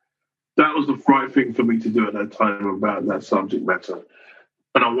made. That was the right thing for me to do at that time about that subject matter.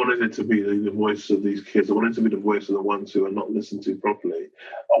 And I wanted it to be the voice of these kids. I wanted it to be the voice of the ones who are not listened to properly,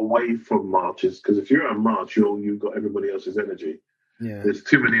 away from marches. Because if you're at a march, you've got everybody else's energy. Yeah. There's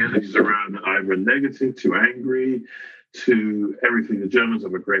too many energies around, either negative, too angry, to everything. The Germans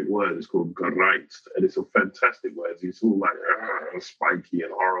have a great word. It's called gereizt, and it's a fantastic word. It's all like spiky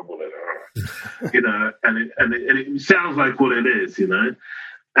and horrible, and you know, and it sounds like what it is, you know.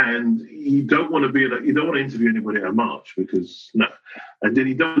 And you don't want to interview anybody at a march, because no. And then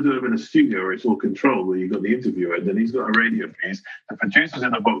you don't do it in a studio where it's all controlled, where you've got the interviewer, and then he's got a radio piece. The producer's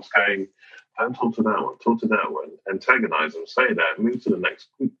in the box going, don't talk to that one, talk to that one, antagonize them, say that, move to the next.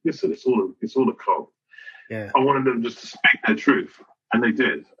 Listen, it's all a cog. Yeah. I wanted them just to speak their truth, and they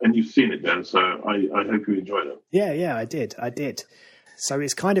did. And you've seen it, Dan, so I hope you enjoyed it. Yeah, I did. So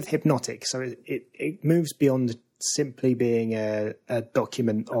it's kind of hypnotic. So it moves beyond simply being a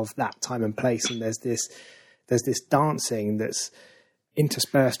document of that time and place, and there's this dancing that's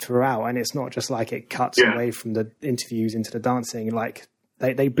interspersed throughout, and it's not just like it cuts away from the interviews into the dancing. Like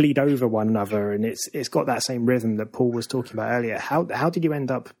they bleed over one another, and it's got that same rhythm that Paul was talking about earlier. How did you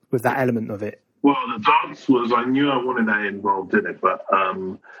end up with that element of it? Well, the dance was, I knew I wanted that involved in it, but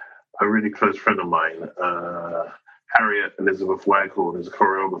a really close friend of mine, Harriet Elizabeth Waghorn, is a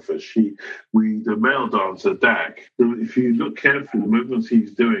choreographer. The male dancer, Dak, if you look carefully, the movements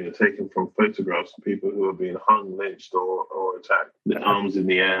he's doing are taken from photographs of people who are being hung, lynched, or attacked. The arms in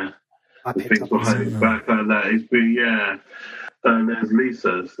the air, the things behind his back like that. And there's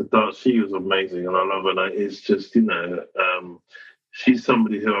Lisa, the dance. She was amazing, and I love her. And it's just, she's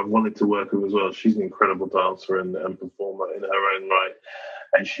somebody who I've wanted to work with as well. She's an incredible dancer and performer in her own right.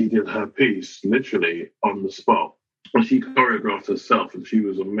 And she did her piece literally on the spot. And she choreographed herself, and she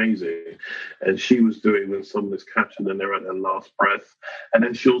was amazing. And she was doing when someone is captured and they're at their last breath. And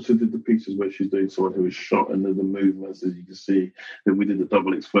then she also did the pieces where she's doing someone who was shot, and the movements, as you can see, that we did the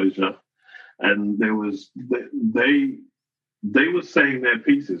double exposure. And there was they were saying their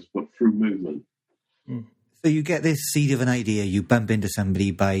pieces, but through movement. So you get this seed of an idea, you bump into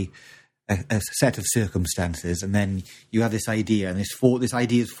somebody by a set of circumstances, and then you have this idea, and this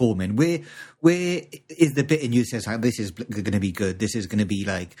idea is forming. Where is the bit in you that says, this is going to be good, this is going to be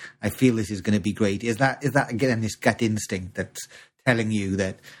like, I feel this is going to be great? Is that again this gut instinct that's telling you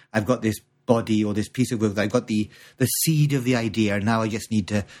that I've got this body or this piece of work, I've got the seed of the idea, and now I just need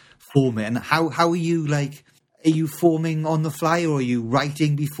to form it? And how are you, like, are you forming on the fly, or are you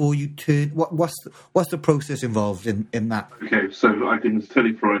writing before you turn? What's the process involved in that? Okay, so I can tell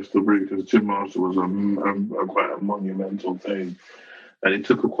you for the brief, because Jim Marshall was quite a monumental thing, and it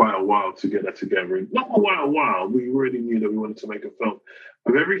took quite a while to get that together. Not a while. We already knew that we wanted to make a film.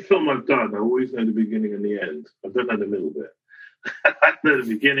 Of every film I've done, I always know the beginning and the end. I don't know the middle bit. I know the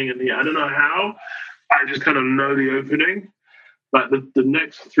beginning and the end. I don't know how. I just kind of know the opening. Like the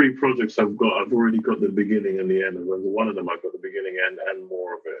next three projects I've already got the beginning and the end. And one of them I've got the beginning and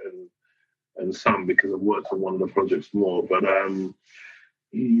more of it, and some because I've worked on one of the projects more. But I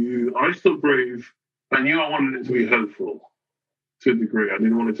Still Breathe, I knew I wanted it to be hopeful to a degree. I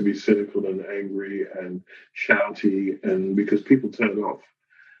didn't want it to be cynical and angry and shouty, and because people turn off.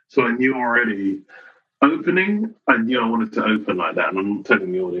 So I knew already opening, I knew I wanted to open like that. And I'm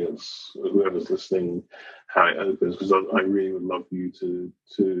telling the audience, whoever's listening, how it opens, because I really would love you to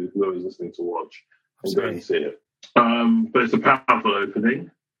whoever's listening to watch and go and see it. But it's a powerful opening,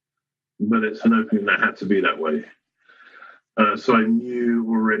 but it's an opening that had to be that way. So I knew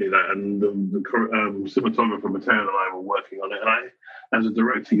already that, and the cinematographer Mateo and I were working on it. And as a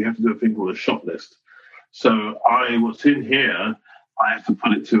director, you have to do a thing called a shot list. So what's in here, I have to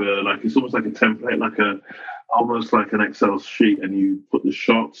put it to it's almost like a template, almost like an Excel sheet, and you put the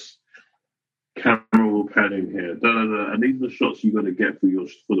shots. Camera will pan in here, and these are the shots you're going to get for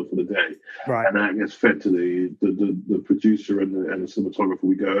the day, right? And that gets fed to the producer and the cinematographer.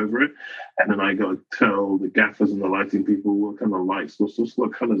 We go over it, and then I got to tell the gaffers and the lighting people what kind of lights,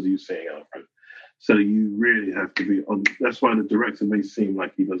 what colours are you seeing, Alfred? So you really have to be on. That's why the director may seem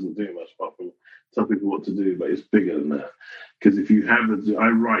like he doesn't do much, apart from tell people what to do, but it's bigger than that. Because if you have I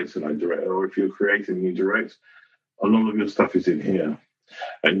write and I direct, or if you're creating and you direct, a lot of your stuff is in here.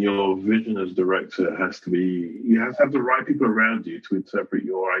 And your vision as director has to be, you have to have the right people around you to interpret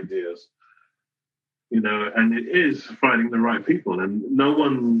your ideas. And it is finding the right people, and no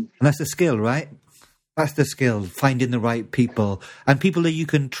one. And that's the skill, right? That's the skill, finding the right people and people that you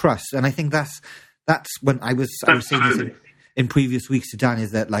can trust. And I think that's when I was saying this in previous weeks to Dan,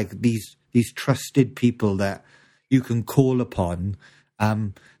 is that like these trusted people that you can call upon,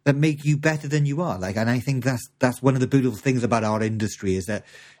 that make you better than you are. And I think that's one of the beautiful things about our industry, is that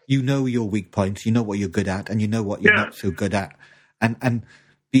you know your weak points, you know what you're good at, and you know what you're not so good at, and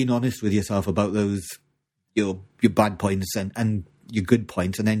being honest with yourself about those your bad points and your good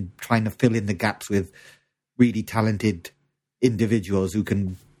points, and then trying to fill in the gaps with really talented individuals who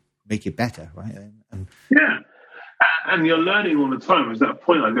can make it better, right? And you're learning all the time. Is that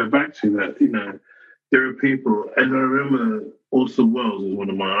point I go back to, that there are people, and I remember Orson Welles is one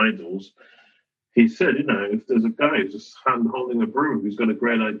of my idols. He said, if there's a guy who's just holding a broom who's got a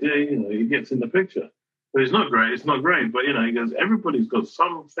great idea, he gets in the picture. But it's not great, but he goes, everybody's got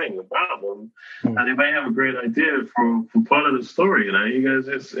something about them, and they may have a great idea for part of the story. He goes,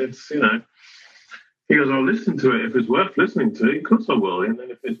 it's he goes, I'll listen to it if it's worth listening to. Of course I will. And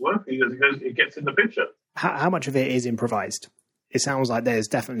then if it's worth it, he goes, it gets in the picture. How much of it is improvised? It sounds like there's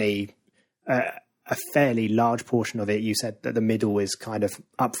definitely a fairly large portion of it. You said that the middle is kind of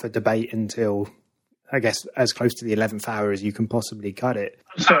up for debate until, I guess, as close to the 11th hour as you can possibly cut it.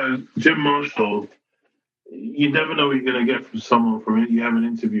 So Jim Marshall, you never know what you're going to get from someone from it. You have an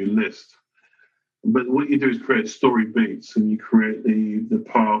interview list. But what you do is create story beats, and you create the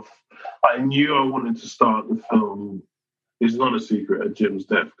path. I knew I wanted to start the film. It's not a secret at Jim's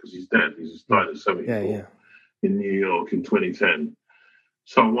death, because he's dead. He's died at 74 in New York in 2010.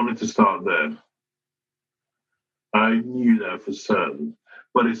 So I wanted to start there. I knew that for certain.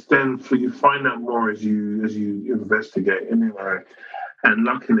 But it's then you find out more as you investigate anyway. And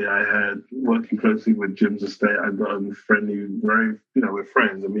luckily, I had, working closely with Jim's estate, I got a friendly, we're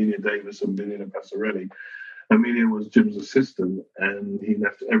friends, Amelia Davis and Benina Passarelli. Amelia was Jim's assistant, and he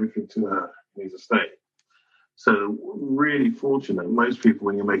left everything to her in his estate. So really fortunate. Most people,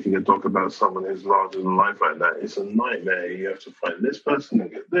 when you're making a doc about someone who's larger than life like that, it's a nightmare. You have to find this person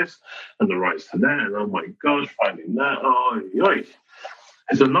and get this and the rights to that. And oh my gosh, finding that. Oh, yoy.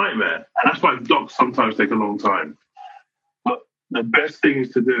 It's a nightmare. And that's why docs sometimes take a long time. But the best thing is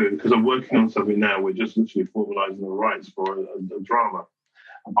to do, because I'm working on something now, we're just literally formalizing the rights for a drama,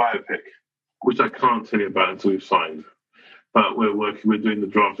 a biopic, which I can't tell you about until we've signed. But we're doing the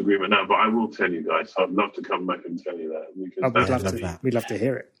draft agreement now. But I will tell you guys. I'd love to come back and tell you that. We'd love to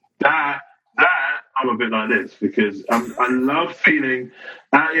hear it. That I'm a bit like this because I love feeling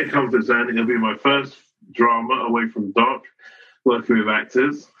out of your comfort zone. It'll be my first drama away from doc, working with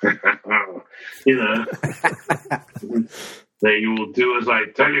actors. You know, they will do as I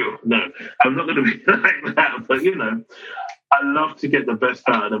tell you. No, I'm not going to be like that. But you know, I love to get the best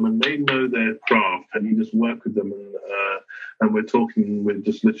out of them, and they know their craft, and you just work with them. And we're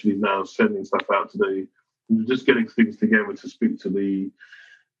just literally now sending stuff out today. We're just getting things together to speak to the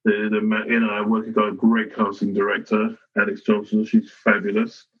I work with a great casting director, Alex Johnson. She's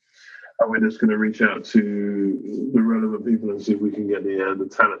fabulous, and we're just going to reach out to the relevant people and see if we can get the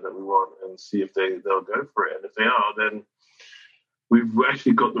talent that we want, and see if they'll go for it. And if they are, then we've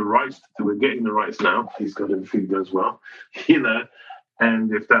actually got the rights. We're getting the rights now. He's got everything goes well, you know.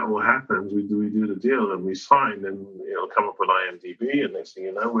 And if that all happens, we do the deal and we sign, and it'll come up on IMDb, and next thing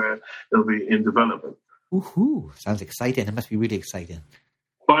you know, it'll be in development. Woohoo! Sounds exciting. It must be really exciting.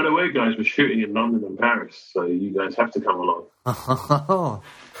 By the way, guys, we're shooting in London and Paris, so you guys have to come along. Oh,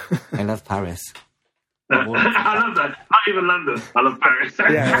 I love Paris. I love that. Not even London. I love Paris.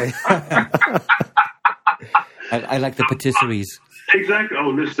 Yeah. I like the patisseries. Exactly.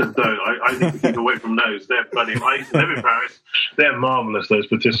 Oh, listen, though, I need to keep away from those. They're bloody. I used to live in Paris. They're marvelous. Those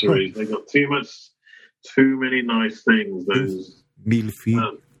patisseries. They got too many nice things. Those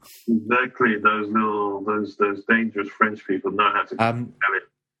millefeuille. Exactly. Those dangerous French people know how to tell it.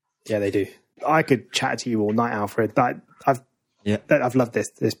 Yeah, they do. I could chat to you all night, Alfred. But I've loved this.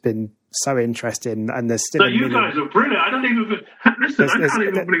 It's been so interesting, and there's still. So you guys are brilliant. I don't even listen. I can't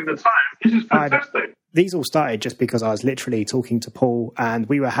even believe the time. This is fantastic. These all started just because I was literally talking to Paul, and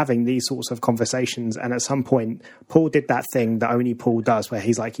we were having these sorts of conversations. And at some point, Paul did that thing that only Paul does, where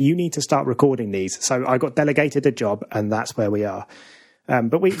he's like, "You need to start recording these." So I got delegated a job, and that's where we are.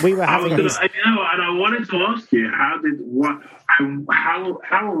 But we were having these. And I wanted to ask you, how and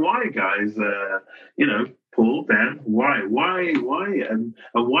why, guys? Paul, Dan, why, and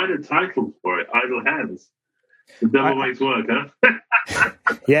why the title for it? Idle Hands. The devil makes work, huh?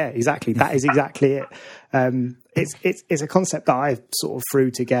 Yeah, exactly. That is exactly it. It's a concept that I sort of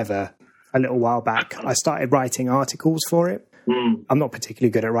threw together a little while back. I started writing articles for it. I'm not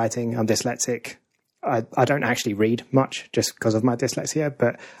particularly good at writing. I'm dyslexic. I don't actually read much just because of my dyslexia,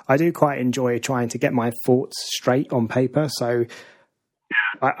 but I do quite enjoy trying to get my thoughts straight on paper. So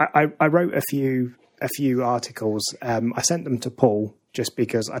I wrote a few articles. I sent them to Paul just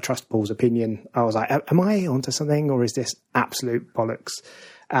because I trust Paul's opinion. I was like, am I onto something, or is this absolute bollocks?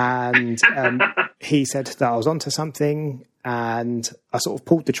 And he said that I was onto something, and I sort of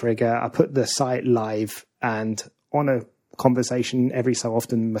pulled the trigger. I put the site live, and on a conversation every so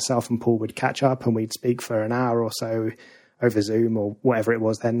often, myself and Paul would catch up, and we'd speak for an hour or so over Zoom or whatever it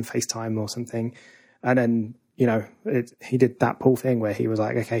was then, FaceTime or something. And then, he did that Paul thing where he was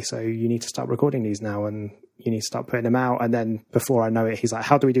like, okay, so you need to start recording these now, and you need to start putting them out. And then before I know it, he's like,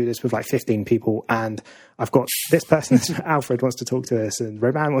 how do we do this with like 15 people? And I've got this person, Alfred wants to talk to us, and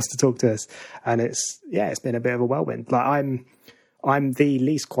Roman wants to talk to us. And it's been a bit of a whirlwind. Like I'm the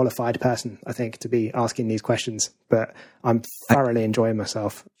least qualified person, I think, to be asking these questions, but I'm thoroughly enjoying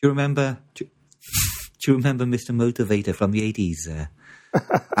myself. Do you remember Mr. Motivator from the 80s,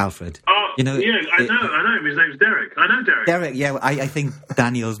 Alfred? Oh, I know him. His name's Derek. I know Derek. Derek, yeah. I think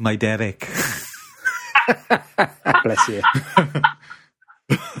Daniel's my Derek. Bless you.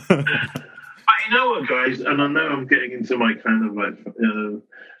 But you know what, guys? And I know I'm getting into my kind of like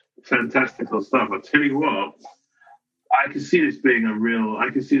fantastical stuff. I tell you what, I can see this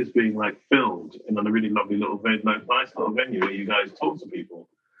being like filmed in a really lovely little nice little venue where you guys talk to people.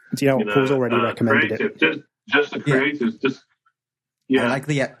 Do you know what? Paul's already recommended creative, it. Just the creators, Yeah.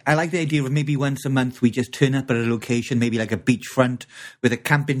 I like the idea of maybe once a month we just turn up at a location, maybe like a beachfront with a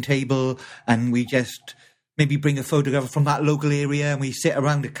camping table, and we just maybe bring a photographer from that local area, and we sit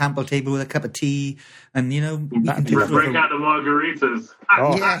around a camper table with a cup of tea, and we can do break out the margaritas.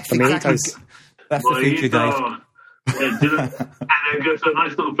 Oh, yes, exactly. That's the future, guys. Yeah, and then go to a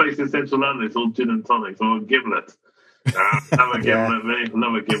nice little place in central London. It's all gin and tonics or a giblet. Love a giblet, mate.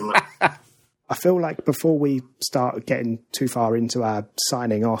 Love a giblet. I feel like before we start getting too far into our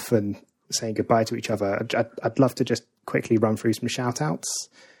signing off and saying goodbye to each other, I'd love to just quickly run through some shout-outs.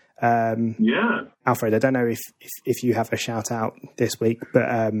 Alfred, I don't know if you have a shout-out this week, but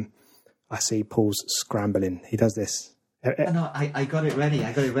I see Paul's scrambling. He does this. No, I got it ready.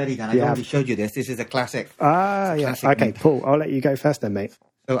 Dan. I already showed you this. This is a classic. Classic okay, mate. Paul, I'll let you go first then, mate.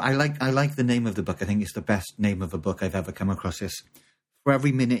 So I like the name of the book. I think it's the best name of a book I've ever come across. This: For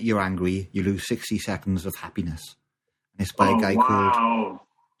every minute you're angry, you lose 60 seconds of happiness. And it's by a guy called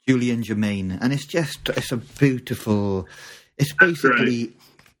Julian Germain, and it's a beautiful. It's basically,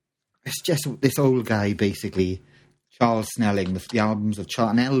 it's just this old guy, basically Charles Snelling, the albums of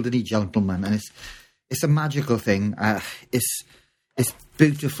an elderly gentleman, and it's a magical thing. It's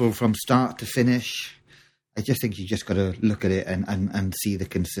beautiful from start to finish. I just think you just got to look at it and see the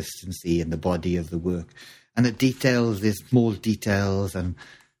consistency and the body of the work, and the details. There's more details, and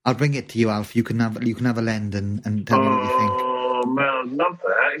I'll bring it to you, Alf. You can have a lend and tell me what you think. Oh man, I love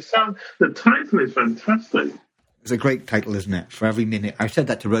that. The title is fantastic. It's a great title, isn't it? For every minute. I said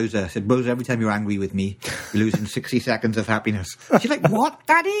that to Rosa. I said, Rosa, every time you're angry with me, you're losing 60 seconds of happiness. She's like, what,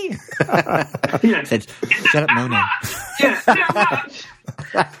 Daddy? I said, shut up, Mona. Much.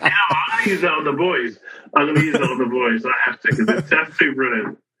 I'm going to use that on the boys. I have to, because that's too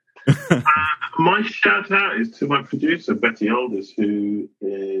brilliant. My shout out is to my producer, Betty Aldis, who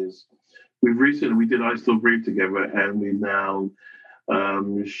is... We did I Still Breathe together, and we now...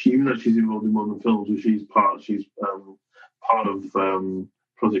 even though she's involved in modern films, she's part of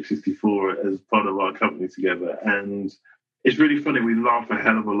Project 64 as part of our company together, and it's really funny. We laugh a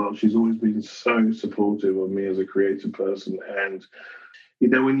hell of a lot. She's always been so supportive of me as a creative person, and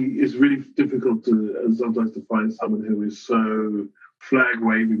it's really difficult sometimes to find someone who is so flag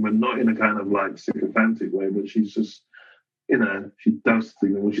waving, but not in a kind of like sycophantic way. But she's just, she does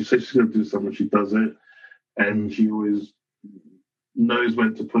things. When she says she's going to do something, she does it, and she always knows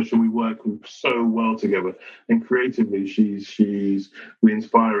when to push, and we work so well together. And creatively, we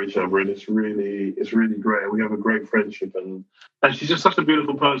inspire each other, and it's really great. We have a great friendship, and she's just such a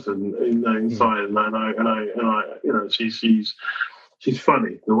beautiful person inside. And she's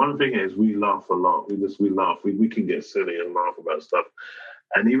funny. The one thing is, we laugh a lot. We laugh. We can get silly and laugh about stuff.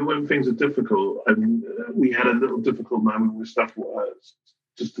 And even when things are difficult, and we had a little difficult moment with stuff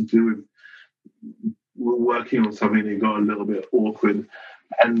just to do with. We're working on something and it got a little bit awkward,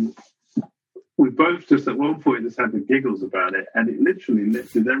 and we both just at one point just had the giggles about it, and it literally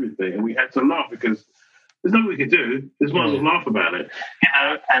lifted everything, and we had to laugh because there's nothing we could do. There's one to laugh about it,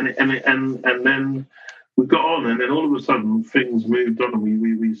 and then we got on, and then all of a sudden things moved on, and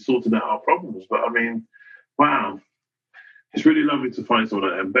we sorted out our problems. But I mean, wow, it's really lovely to find someone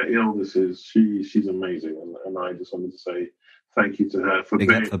like that. And Betty Aldis she's amazing, and I just wanted to say thank you to her for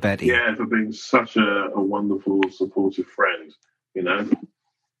being such a wonderful, supportive friend.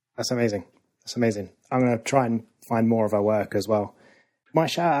 That's amazing. I'm going to try and find more of her work as well. My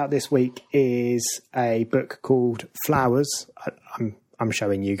shout out this week is a book called Flowers. I'm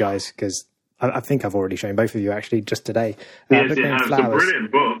showing you guys because I think I've already shown both of you actually just today. Yes, it's a brilliant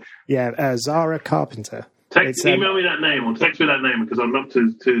book. Yeah, Zara Carpenter. Email me that name or text me that name because I'd love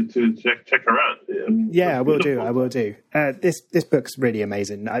to check her out. I will do. This book's really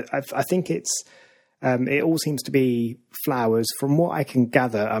amazing. I think it all seems to be flowers. From what I can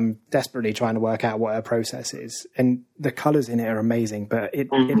gather, I'm desperately trying to work out what her process is. And the colours in it are amazing, but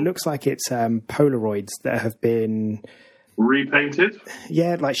it looks like it's Polaroids that have been... repainted?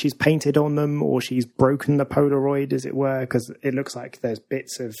 Yeah, like she's painted on them or she's broken the Polaroid, as it were, because it looks like there's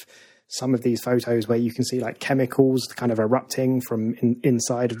bits of... some of these photos where you can see like chemicals kind of erupting from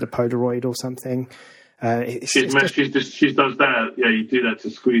inside of the Polaroid or something. She does that. Yeah, you do that to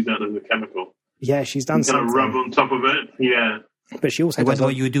squeeze out of the chemical. Yeah, she's done something. Rub on top of it. Yeah. But she also does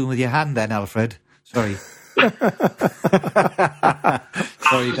what you were doing with your hand then, Alfred. Sorry. Sorry.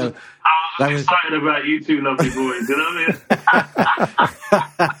 I was excited about you two lovely boys. You know what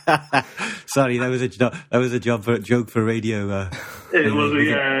I mean? Sorry, that was a joke for radio. It was,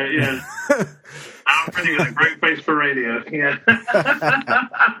 yeah. Alfred got a great face for radio. Yeah.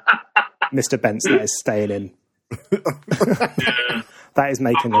 Mr. Benson is staying in. Yeah. That is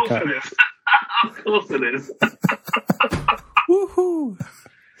making the cut. Of course it is. Woohoo!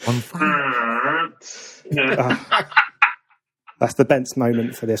 On fire. That's the Bence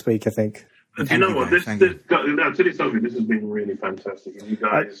moment for this week, I think. You know what? I'll tell you something. This has been really fantastic. And you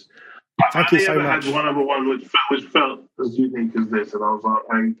guys, thank you so much. I had one other one which felt as unique as this, and I was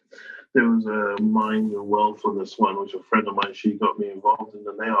like, there was a mind and wealth on this one, which a friend of mine, she got me involved in,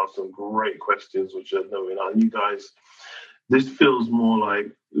 and they asked some great questions, which I know. You guys, this feels more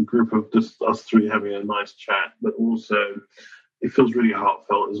like a group of just us three having a nice chat, but also it feels really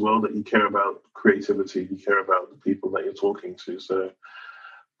heartfelt as well that you care about creativity, you care about the people that you're talking to. So,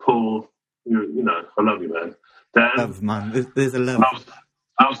 Paul, you know, I love you, man. Dan, love, man. There's a love.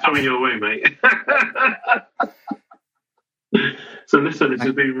 I was coming your way, mate. So listen, this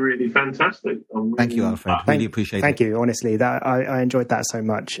has been really fantastic. Thank you, Alfred. Really appreciate it. Thank you. Honestly, that I enjoyed that so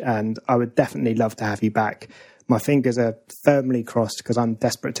much, and I would definitely love to have you back. My fingers are firmly crossed because I'm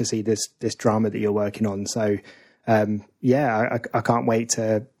desperate to see this drama that you're working on. So, I can't wait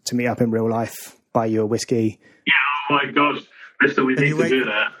to meet up in real life, buy you a whiskey. Yeah, oh my gosh. Listen, we need to do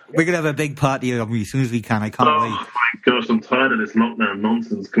that. We're going to have a big party as soon as we can. I can't wait. Oh my gosh, I'm tired of this lockdown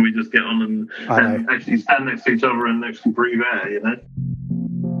nonsense. Can we just get on and actually stand next to each other and actually breathe air, you know?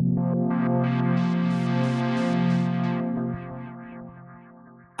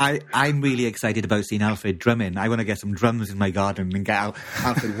 I'm really excited about seeing Alfred drumming. I want to get some drums in my garden and get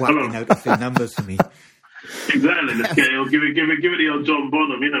Alfred whacking out a few numbers for me. Exactly. Let's give it the old John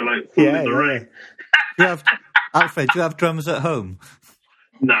Bonham, you know, like Fall in the Rain. Alfred, do you have drums at home?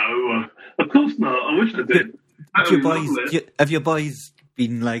 No, of course not. I wish I did. Have your boys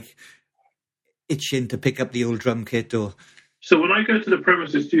been like itching to pick up the old drum kit? Or so when I go to the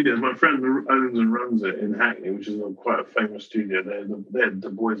Premises Studios, my friend owns and runs it in Hackney, which is quite a famous studio. The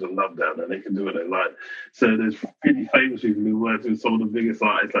boys are loved down there. They can do what they like. So there's really famous people who work with some of the biggest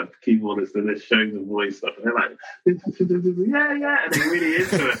artists, like keyboardists, and they're showing the voice stuff. And they're like, yeah, and they're really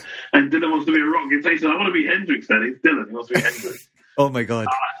into it. And Dylan wants to be a rock guitarist. He said, I want to be Hendrix then. It's Dylan. He wants to be Hendrix. Oh my God.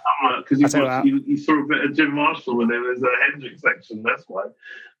 Because he saw a bit of Jim Marshall when there was a Hendrix section. That's why.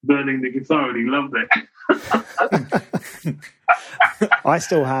 Burning the guitar, and he loved it. I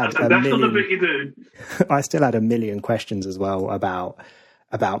still had that's not the bit you do. I still had a million questions as well about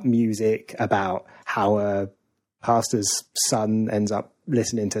music, about how a pastor's son ends up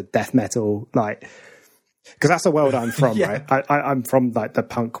listening to death metal, like, because that's the world I'm from, right? I'm from like the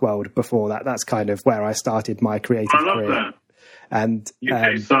punk world. Before that, that's kind of where I started my creative career. I love that. And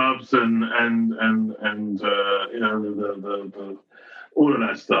UK subs and you know the all of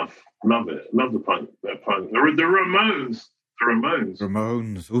that stuff. Love it. Love the punk. That punk. The Ramones.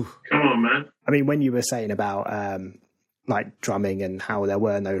 Ooh. Come on, man. I mean, when you were saying about like drumming and how there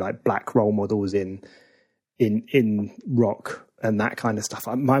were no like black role models in rock and that kind of stuff,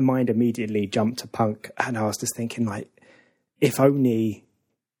 my mind immediately jumped to punk, and I was just thinking, like, if only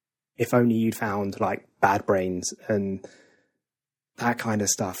you'd found like Bad Brains and that kind of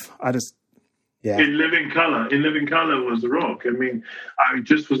stuff. In Living Colour was rock. I mean, I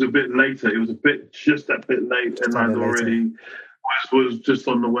just was a bit later. It was just that bit late, and I already was just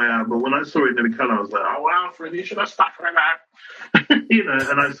on the way out. But when I saw it in Living Colour, I was like, oh, Alfred, you should have stuck with that. You know,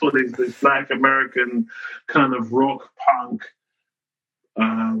 and I saw this black American kind of rock punk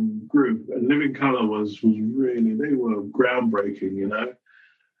group. And Living Colour was really, they were groundbreaking, you know.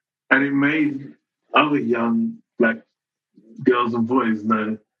 And it made other young black girls and boys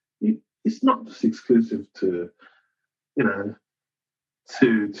know it's not just exclusive to, you know,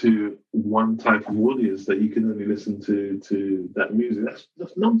 to one type of audience that you can only listen to that music.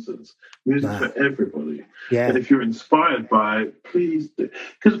 That's nonsense. Music's for everybody. Yeah. And if you're inspired by it, please do.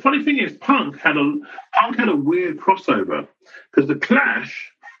 Because the funny thing is, punk had a weird crossover, because the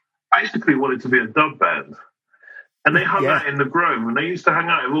Clash basically wanted to be a dub band. And they hung out in the Grove, and they used to hang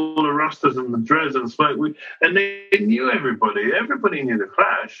out with all the Rastas and the Dreads and Smoke. And they knew everybody. Everybody knew the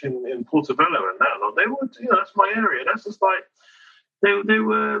Clash in Portobello and that. They were, you know, that's my area. That's just like they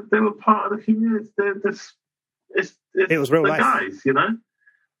were part of the community. It was real life, guys, you know.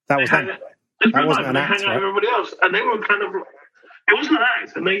 That was them. That wasn't an act, hang out with everybody else, and they were kind of. It wasn't an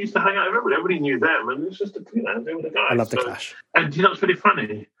act, and they used to hang out with everybody. Everybody knew them, and it's just they were the guys. I love the Clash. And you know what's really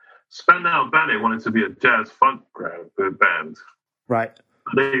funny? Spandau Ballet wanted to be a jazz funk band. Right.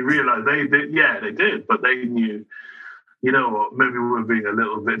 They realised they did, but they knew, you know what, maybe we were being a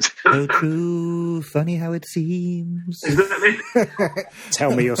little bit... So true, funny how it seems. Exactly.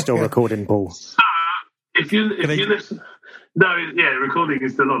 Tell me you're still recording, Paul. So, if you listen... No, recording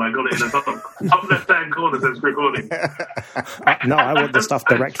is still on. I got it in the top left-hand corner says recording. No, I want the stuff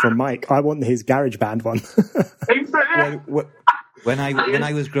direct from Mike. I want his GarageBand one. Exactly. When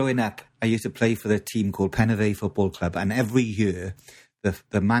I was growing up, I used to play for the team called Penavey Football Club, and every year,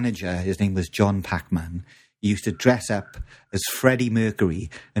 the manager, his name was John Packman, he used to dress up as Freddie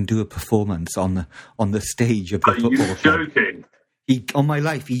Mercury and do a performance on the stage of the football club. Are you joking? On my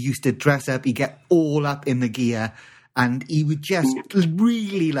life, he used to dress up, he'd get all up in the gear, and he would just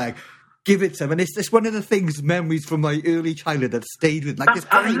really like give it some. And it's one of the memories from my early childhood that stayed with. Like, that's this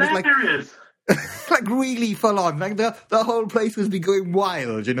guy was like, like really full on. Like the whole place was going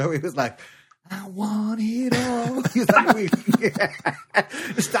wild, you know? It was like, I want it all. He was like really,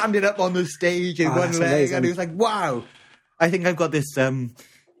 standing up on the stage in one leg, amazing. And he was like, wow. I think I've got this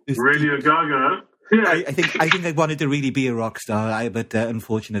Radio Gaga. Yeah. I think I wanted to really be a rock star, but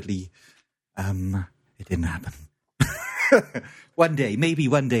unfortunately, it didn't happen. Maybe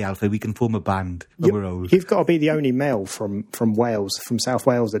one day, Alfred, we can form a band when we're old. You've got to be the only male from Wales, from South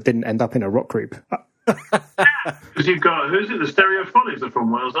Wales, that didn't end up in a rock group. Because you've got, who's it? The Stereophonics are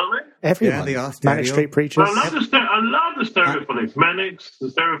from Wales, aren't they? Everyone. Yeah, they are. Manic Street Preachers. Well, I love the Stereophonics. Manics, the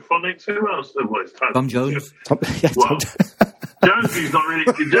Stereophonics. Who else? Tom Jones. Jonesy's not really.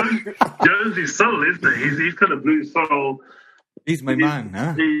 Jonesy's soul, isn't he? He's kind of blue soul. He's my man,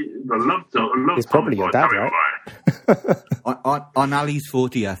 huh? He's probably your dad, right? on Ali's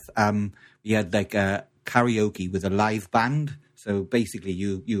 40th, we had like a karaoke with a live band. So basically,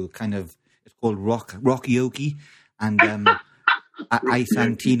 you kind of, it's called rockioke, and I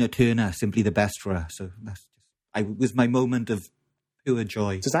sang Tina Turner, Simply the Best for her. So it was my moment of pure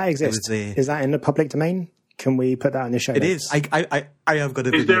joy. Does that exist? Is that in the public domain? Can we put that in the show? It is. I have got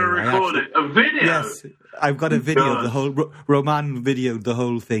a video. Is there a recording? A video? Yes, I've got a video of the whole Roman videoed the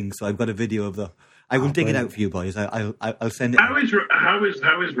whole thing. So I've got a video of the. I will dig it out for you boys. I'll send it. How is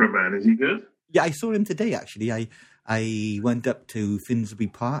Roman? Is he good? Yeah, I saw him today. Actually, I went up to Finsbury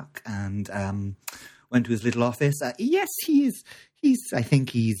Park and went to his little office. Yes, he is. I think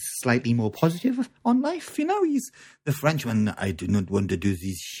he's slightly more positive on life. You know, he's the Frenchman. I do not want to do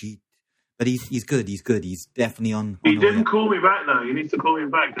this shit. But he's good. He's good. He's definitely on. He didn't call me back though. He needs to call me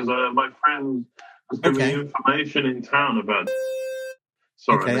back because my friend was giving me information in town about.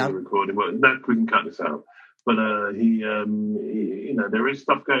 Sorry, I'm recording, but we can cut this out. But he, there is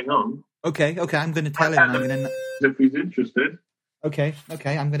stuff going on. Okay. I'm going to tell him. If he's interested. Okay.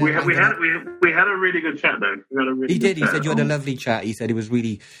 I'm going to. We had a really good chat though. He did. He said you had a lovely chat. He said it was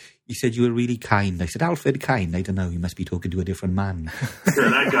really. He said you were really kind. I said, Alfred kind? I don't know. You must be talking to a different man. Yeah,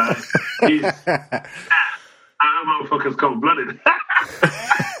 that guy. That motherfucker's cold-blooded.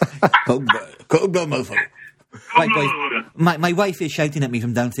 Cold-blooded motherfucker. Right, boys. My wife is shouting at me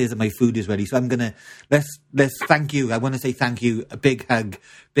from downstairs that my food is ready, so I'm gonna let's thank you. I want to say thank you. A big hug,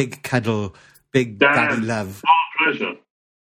 big cuddle, big daddy love. Oh, pleasure.